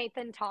you and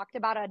Nathan talked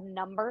about a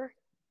number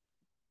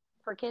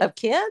for kids? Of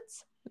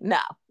kids?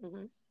 No,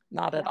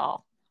 not at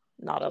all.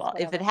 Not at all.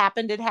 If it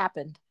happened, it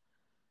happened,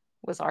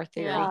 was our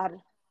theory.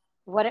 God,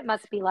 what it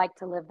must be like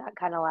to live that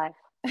kind of life.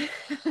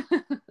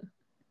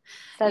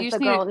 Says the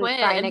girl who's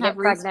trying to get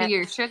pregnant. Be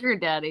your sugar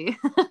daddy.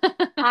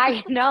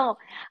 I know.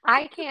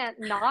 I can't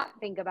not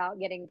think about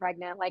getting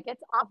pregnant. Like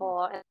it's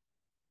awful. And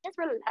just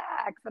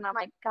relax. And I'm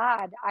like,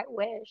 God, I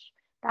wish.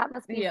 That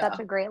must be such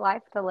a great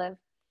life to live.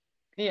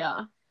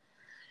 Yeah.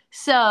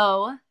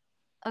 So,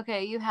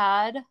 okay, you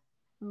had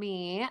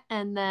me,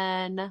 and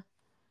then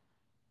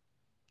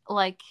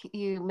like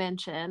you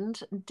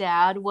mentioned,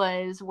 Dad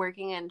was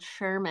working in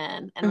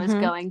Sherman and was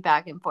going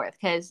back and forth.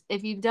 Because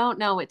if you don't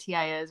know what TI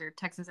is, or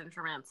Texas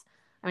Instruments,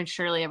 I mean,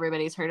 surely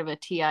everybody's heard of a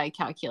TI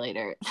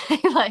calculator. They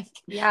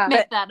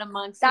make that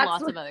amongst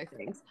lots of other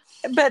things.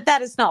 But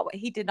that is not what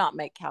he did not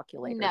make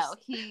calculators. No,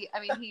 he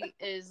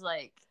is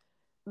like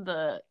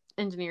the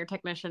engineer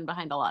technician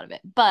behind a lot of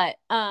it. But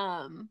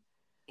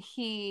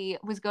he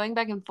was going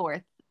back and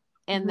forth,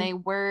 and they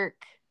work.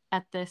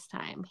 At this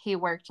time, he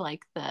worked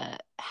like the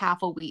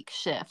half a week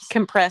shifts.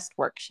 Compressed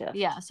work shift.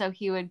 Yeah. So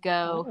he would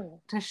go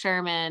to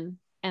Sherman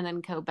and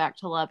then go back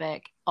to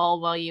Lubbock,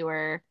 all while you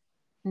were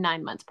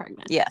 9 months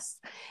pregnant. Yes.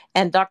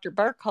 And Dr.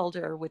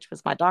 Burkholder, which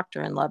was my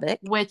doctor in Lubbock.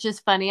 Which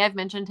is funny. I've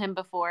mentioned him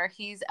before.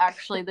 He's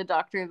actually the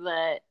doctor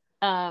that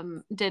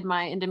did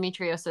my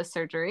endometriosis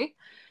surgery.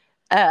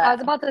 I was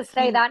about to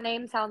say that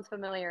name sounds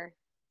familiar.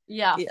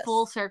 Yeah, Yes.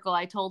 full circle.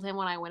 I told him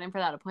when I went in for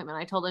that appointment,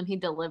 I told him he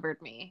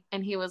delivered me.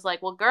 And he was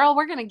like, well, girl,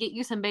 we're going to get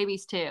you some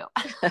babies too.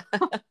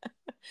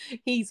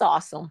 He's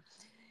awesome.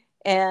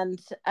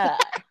 And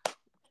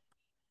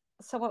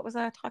so what was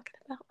I talking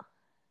about?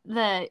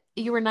 That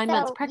you were 9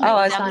 months pregnant. I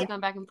And was Dad was going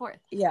back and forth.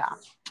 Yeah.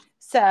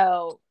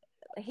 So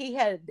he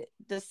had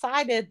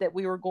decided that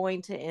we were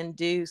going to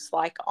induce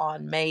like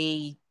on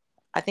May,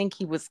 I think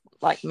he was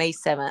like May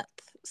 7th,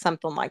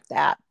 something like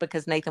that,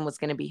 because Nathan was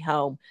going to be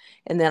home.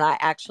 And then I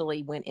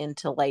actually went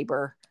into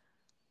labor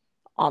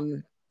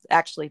on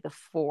actually the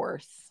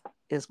 4th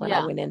is when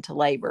I went into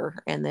labor.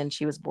 And then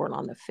she was born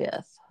on the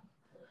 5th.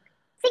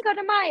 Cinco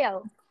de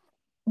Mayo.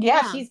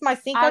 Yeah, she's my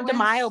Cinco de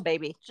Mayo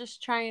baby.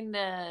 Just trying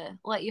to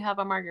let you have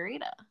a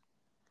margarita.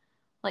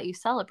 Let you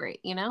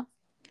celebrate, you know?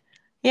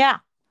 Yeah.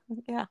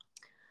 Yeah.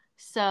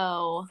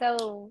 So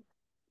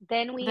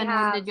then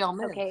when did y'all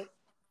move? Okay.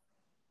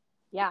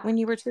 Yeah. When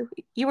you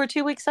were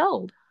 2 weeks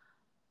old.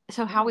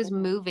 So how was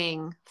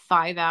moving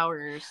 5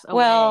 hours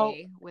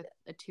away with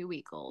a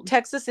 2-week-old?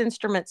 Texas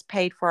Instruments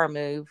paid for our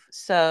move.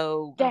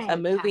 So a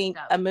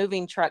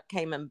moving truck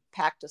came and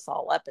packed us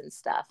all up and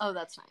stuff. Oh,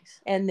 that's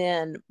nice. And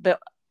then, but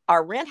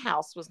our rent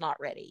house was not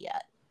ready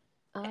yet.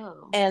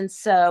 Oh. And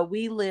so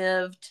we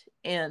lived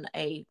in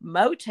a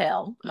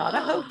motel, not a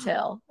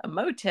hotel, a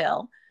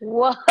motel.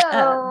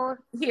 Whoa.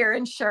 Here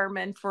in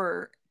Sherman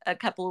for a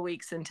couple of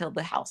weeks until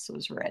the house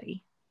was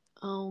ready.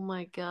 Oh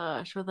my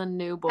gosh, with a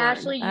newborn.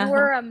 Ashley, you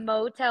were a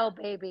motel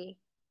baby.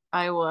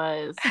 I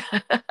was.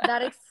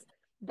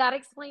 That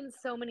explains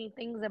so many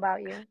things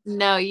about you.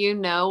 No, you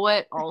know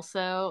what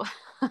also?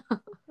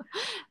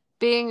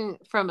 Being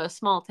from a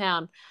small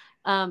town,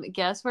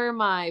 guess where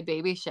my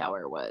baby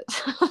shower was?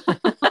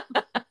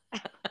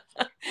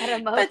 At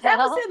a motel? But that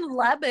was in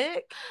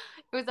Lubbock.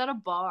 It was at a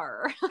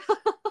bar.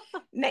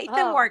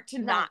 Nathan worked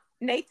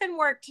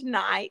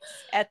nights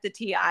at the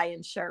TI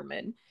in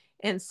Sherman.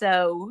 And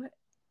so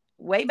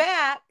way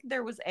back,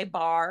 there was a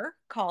bar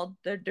called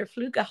the Der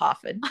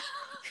Flugehafen.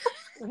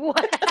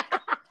 What?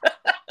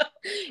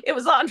 It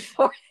was on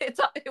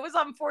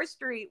 4th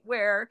Street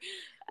where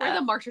the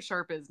Marsha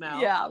Sharp is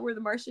now. Yeah, where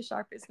the Marsha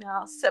Sharp is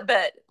now. So,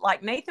 but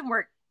like Nathan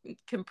worked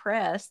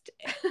compressed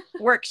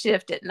work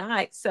shift at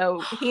night.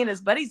 So he and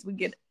his buddies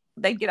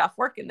they'd get off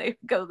work and they'd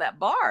go to that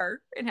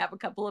bar and have a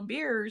couple of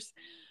beers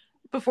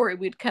before he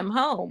would come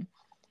home.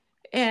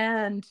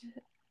 And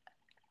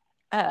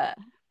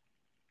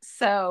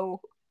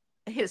so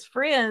his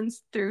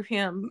friends threw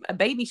him a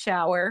baby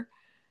shower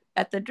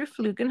at the Der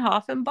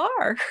Flugenhofen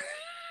bar.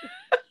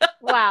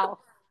 Wow.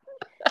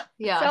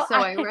 Yeah. So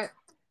I went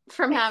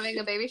from having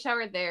a baby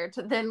shower there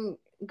to then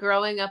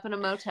growing up in a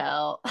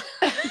motel.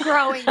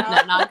 Growing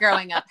up. No, not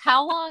growing up.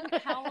 How long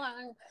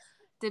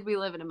did we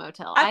live in a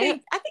motel? I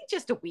think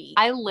just a week.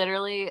 I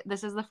literally,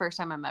 this is the first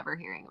time I'm ever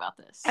hearing about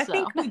this. I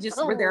think we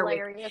just were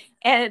there.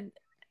 And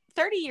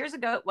 30 years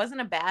ago, it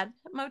wasn't a bad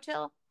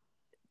motel.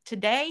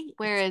 Today,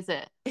 where is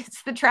it?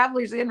 It's the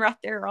Travelers Inn right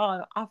there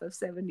off of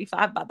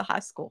 75 by the high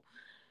school.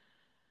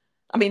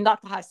 I mean,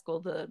 not the high school,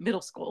 the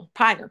middle school,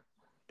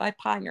 by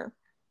Pioneer.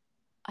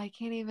 I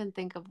can't even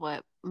think of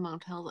what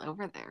motel's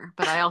over there,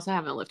 but I also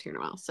haven't lived here in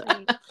a while, so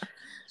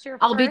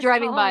I'll be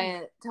driving by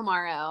it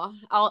tomorrow.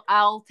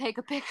 I'll take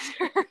a picture.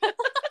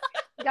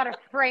 You gotta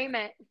frame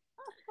it.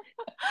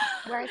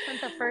 Where I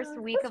spent the first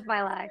week of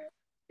my life.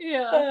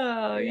 Yeah.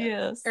 Oh,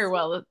 yes. Or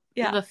well,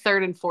 the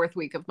third and fourth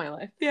week of my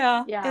life.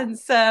 Yeah. Yeah. And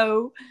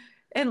so,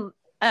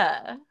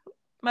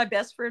 my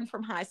best friend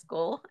from high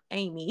school,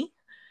 Amy,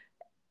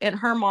 and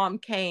her mom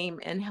came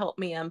and helped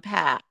me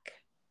unpack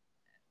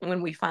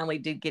when we finally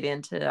did get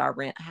into our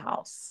rent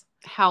house.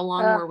 How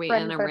long were we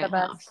in a rent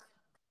house?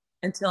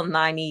 Until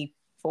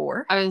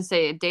 94. I was going to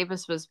say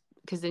Davis was,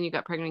 because then you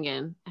got pregnant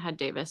again, had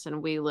Davis,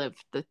 and we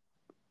lived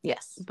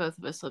yes. Both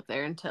of us lived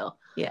there until.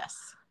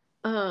 Yes.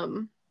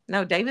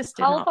 No, Davis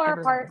did not. How far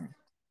apart?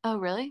 Oh,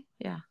 really?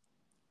 Yeah.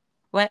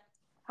 What?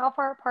 How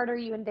far apart are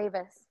you and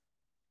Davis?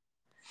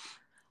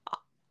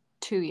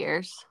 2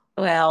 years.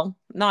 Well,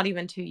 not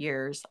even 2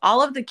 years.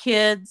 All of the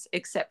kids,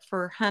 except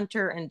for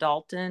Hunter and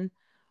Dalton,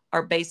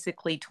 are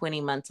basically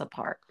 20 months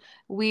apart.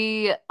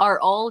 We are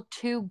all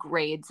 2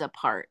 grades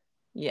apart.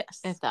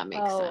 Yes. If that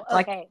makes sense. Okay.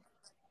 Like,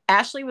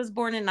 Ashley was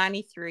born in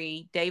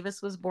 93.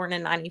 Davis was born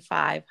in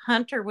 95.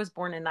 Hunter was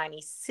born in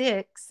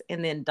 96.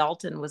 And then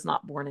Dalton was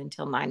not born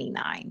until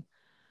 99.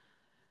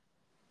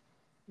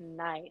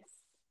 Nice.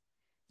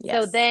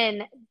 Yes. So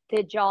then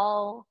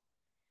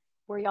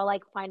were y'all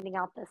like finding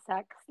out the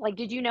sex? Like,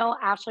 did you know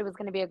Ashley was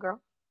going to be a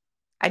girl?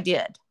 I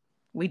did.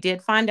 We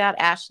did find out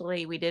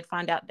Ashley. We did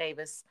find out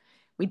Davis.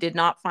 We did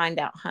not find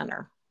out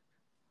Hunter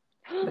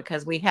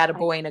because we had a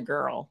boy and a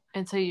girl.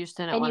 And so you just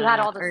didn't want to, you had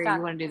all the or stuff.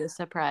 you want to do the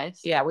surprise?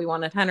 Yeah, we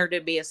wanted Hunter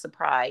to be a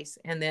surprise.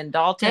 And then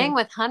Dalton. Dang,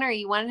 with Hunter,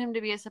 you wanted him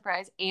to be a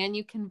surprise and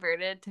you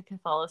converted to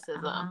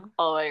Catholicism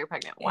all the way you're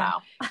pregnant. Yeah.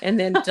 Wow. And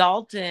then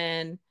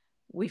Dalton,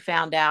 we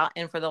found out,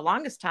 and for the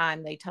longest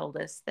time, they told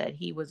us that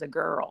he was a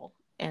girl.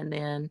 And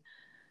then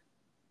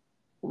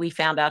we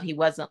found out he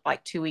wasn't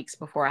like 2 weeks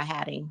before I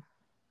had him.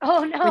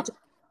 Oh, no. Which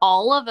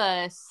all of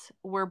us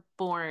were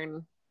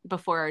born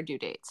before our due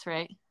dates,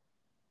 right?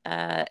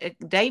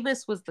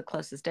 Davis was the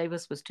closest.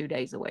 Davis was 2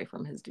 days away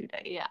from his due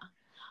date. Yeah.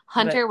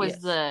 Hunter was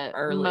yes, the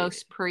early.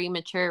 most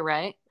premature,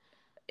 right?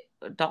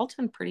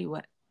 Dalton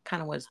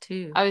kind of was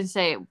too. I would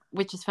say,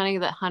 which is funny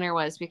that Hunter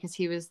was, because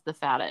he was the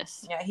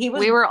fattest. Yeah, he was.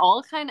 We were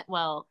all kind of,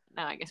 well,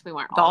 no, I guess we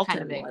weren't all kind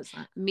of big.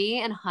 Wasn't.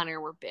 Me and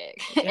Hunter were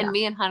big. Yeah. And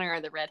me and Hunter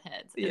are the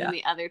redheads. And then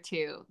the other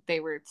two, they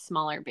were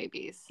smaller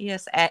babies.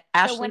 Yes.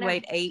 Ashley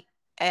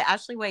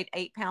weighed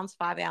 8 pounds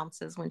 5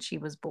 ounces when she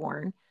was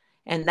born.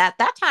 And that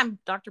time,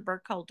 Dr.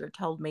 Burkholder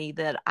told me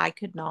that I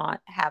could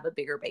not have a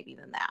bigger baby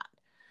than that.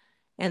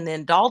 And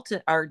then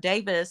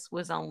Davis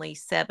was only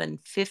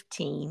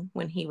 7'15"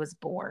 when he was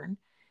born.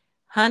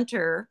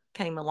 Hunter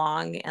came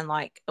along, and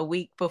like a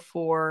week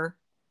before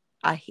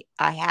I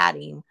had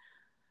him,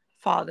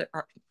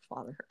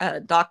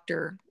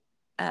 Doctor,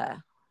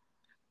 what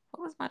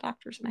was my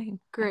doctor's name?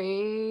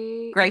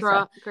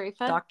 Grafa.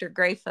 Dr.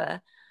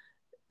 Grafa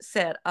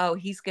said, "Oh,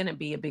 he's going to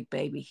be a big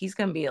baby. He's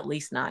going to be at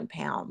least 9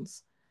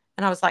 pounds."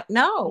 And I was like,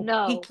 no,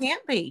 he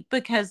can't be,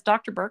 because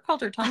Dr.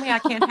 Burkholder told me I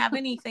can't have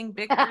anything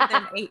bigger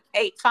than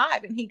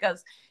 8'5". And he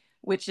goes,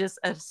 which is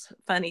a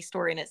funny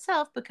story in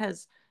itself,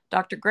 because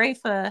Dr.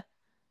 Grafa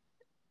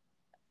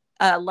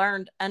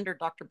learned under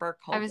Dr.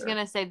 Burkholder. I was going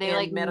to say they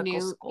like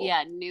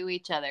knew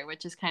each other,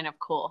 which is kind of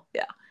cool.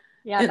 Yeah.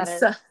 Yeah. And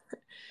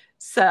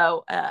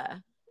so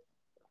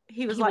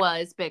he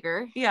was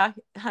bigger. Yeah.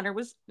 Hunter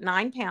was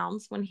 9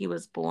 pounds when he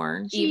was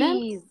born. Jeez.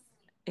 Even.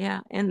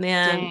 Yeah.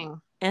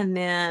 And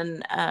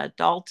then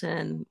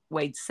Dalton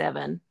weighed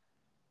 7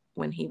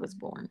 when he was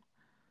born.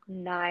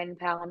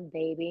 9-pound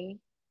baby.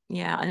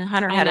 Yeah, and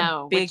Hunter had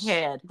a big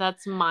head.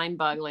 That's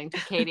mind-boggling to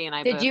Katie and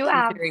I. Did both, you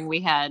considering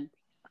we had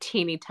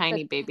teeny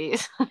tiny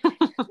babies?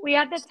 We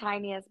had the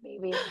tiniest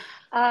baby.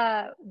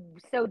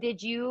 So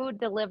did you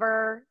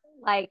deliver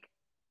like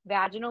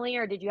vaginally,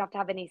 or did you have to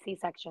have any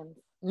C-sections?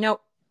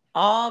 Nope,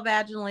 all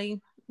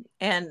vaginally.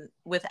 And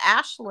with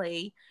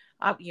Ashley,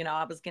 I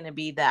was going to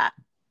be that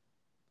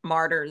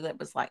martyr that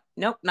was like,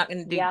 nope, not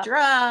going to do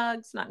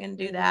drugs, not going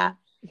to do that.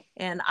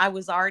 And I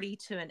was already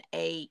to an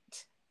 8,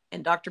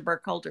 and Dr.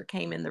 Burkholder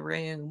came in the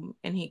room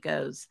and he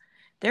goes,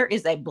 "There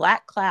is a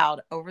black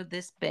cloud over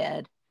this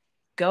bed.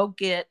 Go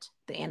get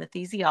the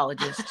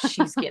anesthesiologist.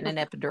 She's getting an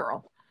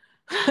epidural."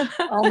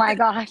 Oh my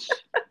gosh.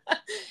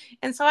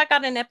 And so I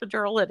got an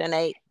epidural at an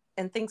 8,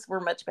 and things were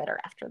much better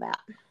after that.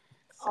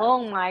 So,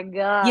 oh my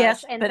gosh.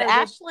 Yes, and but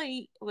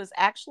Ashley was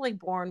actually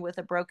born with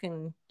a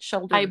broken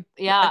shoulder,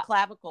 a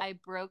clavicle. I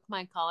broke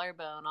my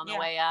collarbone on the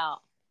way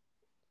out.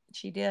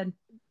 She did.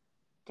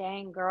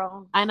 Dang,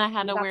 girl. And I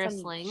had to wear a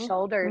sling.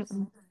 Shoulders.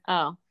 Mm-mm.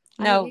 Oh.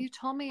 No. You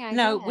told me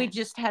we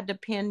just had to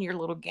pin your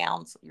little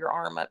gowns, your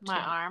arm up to my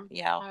arm.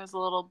 Yeah. I was a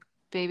little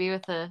baby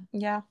with a...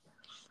 Yeah.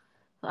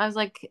 I was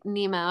like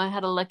Nemo. I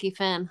had a lucky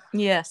fin.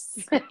 Yes.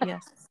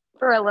 Yes.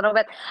 For a little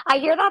bit. I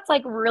hear that's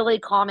like really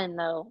common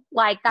though.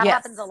 Like that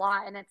happens a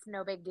lot, and it's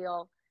no big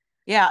deal.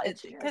 Yeah,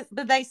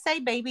 but they say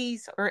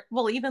babies, or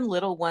even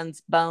little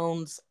ones'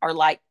 bones are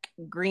like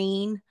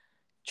green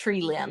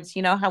tree limbs.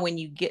 You know how when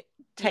you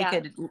take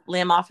a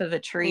limb off of a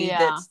tree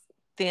that's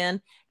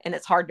thin and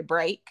it's hard to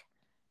break?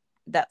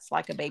 That's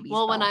like a baby's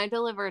bone. When I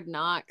delivered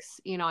Knox,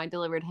 I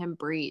delivered him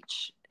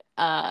breech.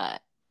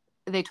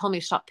 They told me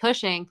to stop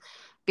pushing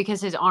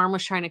because his arm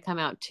was trying to come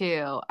out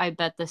too. I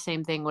bet the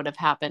same thing would have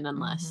happened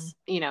unless,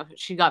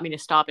 she got me to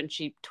stop and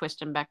she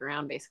twisted him back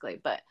around basically.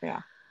 But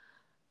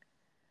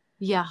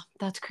yeah,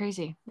 that's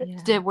crazy.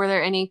 Yeah. Were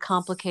there any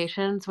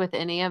complications with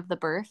any of the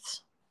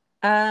births?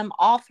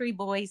 All 3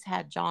 boys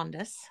had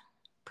jaundice,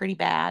 pretty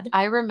bad.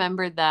 I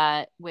remembered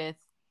that it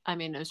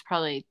was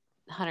probably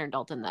Hunter and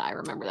Dalton that I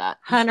remember that.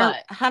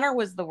 Hunter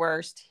was the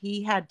worst.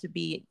 He had to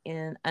be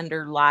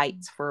under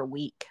lights for a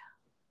week.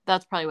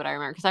 That's probably what I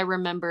remember, because I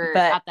remember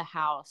at the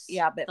house.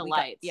 Yeah, but the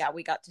lights.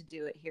 We got to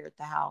do it here at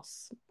the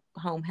house.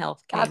 Home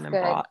health came and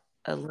brought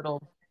a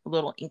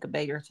little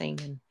incubator thing,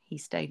 and he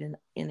stayed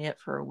in it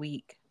for a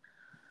week.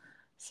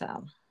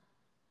 So.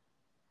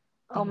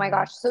 Oh my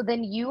gosh! So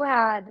then you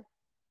had.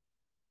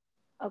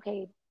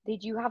 Okay,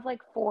 did you have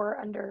like 4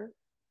 under?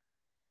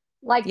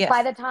 Like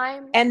by the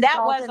time, and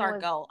that was our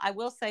goal. I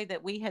will say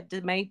that we had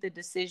made the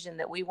decision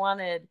that we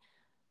wanted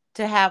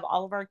to have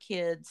all of our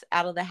kids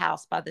out of the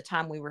house by the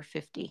time we were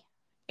 50,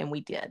 and we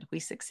did. We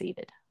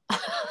succeeded.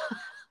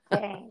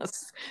 Dang.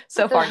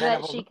 so far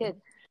that she could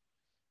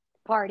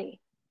party.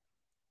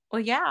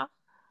 Well, yeah,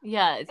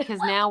 because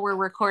now we're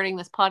recording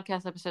this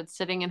podcast episode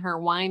sitting in her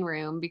wine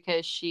room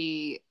because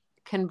she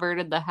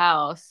converted the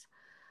house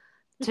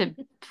to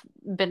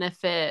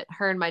benefit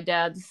her and my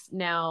dad's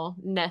now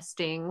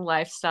nesting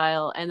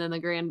lifestyle, and then the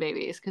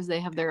grandbabies because they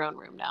have their own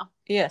room now.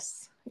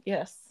 Yes.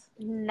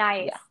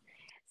 Nice. Yeah.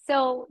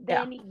 So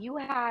then you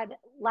had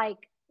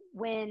like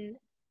when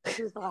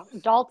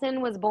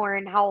Dalton was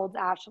born, how old's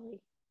Ashley?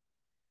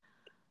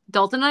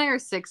 Dalton and I are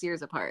 6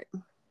 years apart.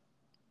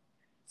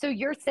 So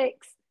you're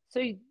 6.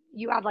 So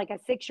you have like a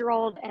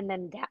 6-year-old and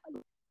then dad.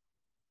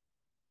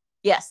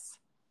 Yes.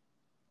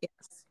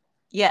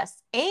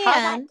 And how's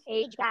that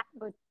age gap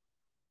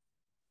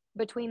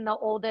between the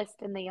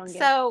oldest and the youngest?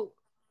 So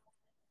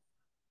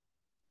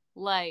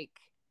Like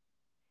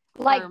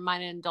for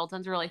mine and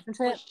Dalton's relationship.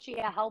 Was she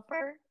a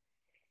helper?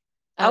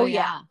 Oh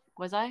yeah.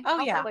 Was I?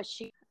 Oh yeah. Was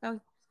she?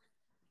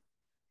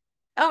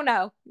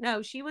 Oh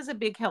no, she was a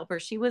big helper.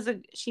 She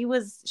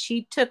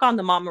took on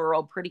the mama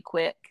role pretty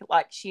quick.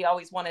 Like she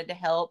always wanted to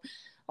help.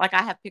 Like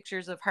I have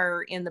pictures of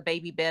her in the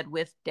baby bed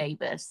with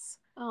Davis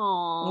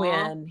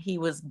when he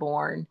was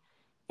born.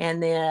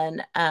 And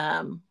then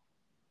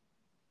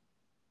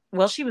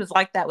well, she was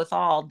like that with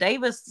all.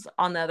 Davis,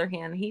 on the other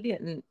hand, he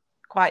didn't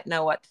quite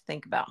know what to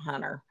think about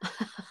Hunter.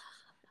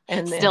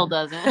 And then, still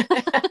doesn't.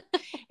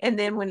 and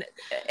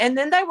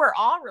then they were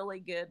all really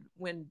good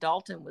when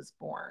Dalton was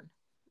born.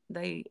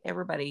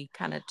 Everybody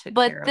kind of took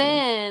care of him. But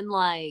then,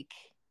 like,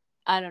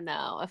 I don't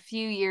know, a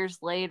few years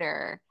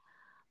later,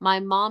 my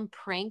mom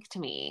pranked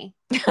me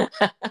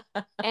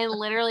and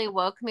literally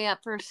woke me up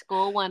for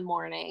school one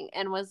morning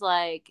and was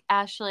like,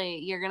 Ashley,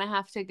 you're going to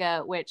have to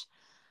go, which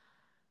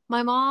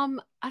my mom,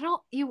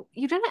 you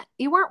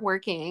weren't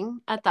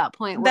working at that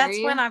point.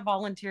 That's when I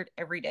volunteered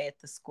every day at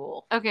the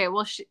school. Okay.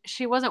 Well,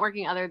 she wasn't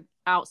working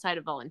outside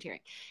of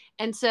volunteering.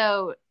 And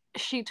so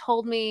she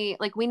told me,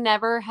 like, we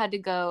never had to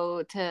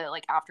go to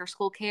like after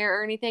school care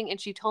or anything.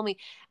 And she told me,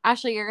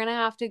 Ashley, you're going to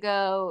have to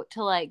go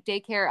to like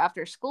daycare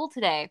after school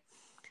today.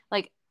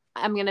 Like,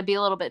 I'm going to be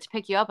a little bit to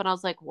pick you up. And I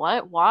was like,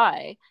 what?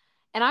 Why?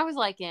 And I was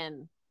like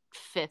in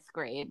 5th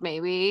grade,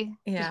 maybe.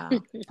 Yeah.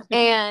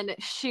 And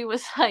she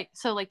was like,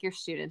 so like your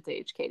student's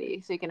age,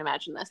 Katie. So you can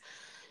imagine this.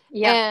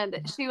 Yeah.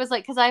 And she was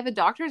like, because I have a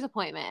doctor's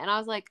appointment. And I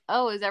was like,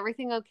 oh, is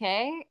everything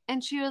okay?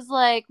 And she was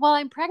like, well,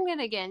 I'm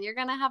pregnant again. You're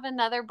going to have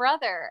another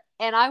brother.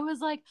 And I was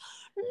like,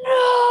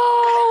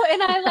 no.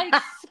 And I like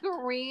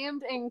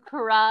screamed and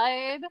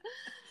cried.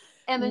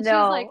 And then she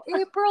was like,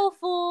 April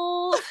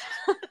Fool's.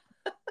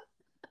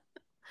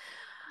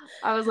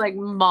 I was like,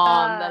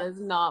 Mom, that is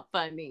not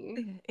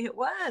funny. It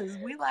was.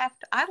 We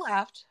laughed. I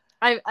laughed.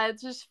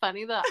 It's just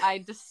funny that I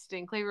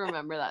distinctly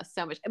remember that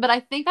so much. But I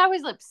think I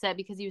was upset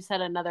because you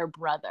said another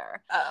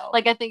brother. Oh.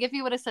 Like, I think if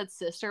you would have said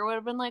sister, would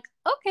have been like,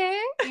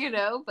 okay,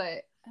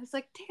 but I was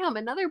like, damn,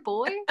 another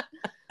boy?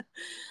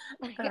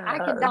 I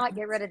could not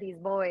get rid of these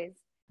boys.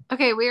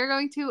 Okay, we are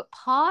going to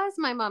pause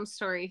my mom's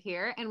story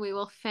here, and we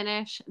will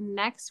finish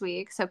next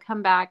week. So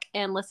come back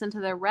and listen to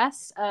the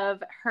rest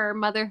of her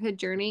motherhood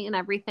journey and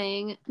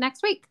everything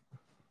next week.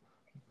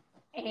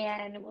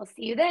 And we'll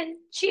see you then.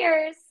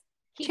 Cheers.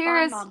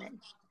 Cheers. On momming.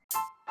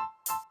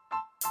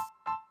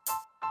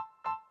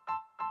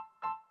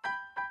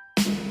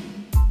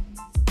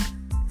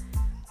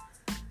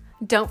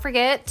 Don't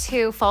forget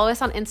to follow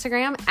us on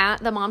Instagram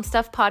at the Mom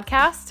Stuff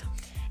Podcast.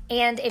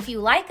 And if you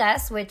like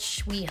us,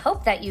 which we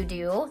hope that you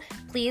do,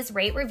 please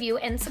rate, review,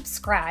 and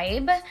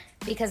subscribe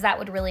because that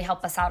would really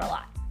help us out a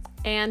lot.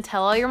 And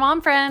tell all your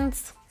mom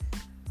friends.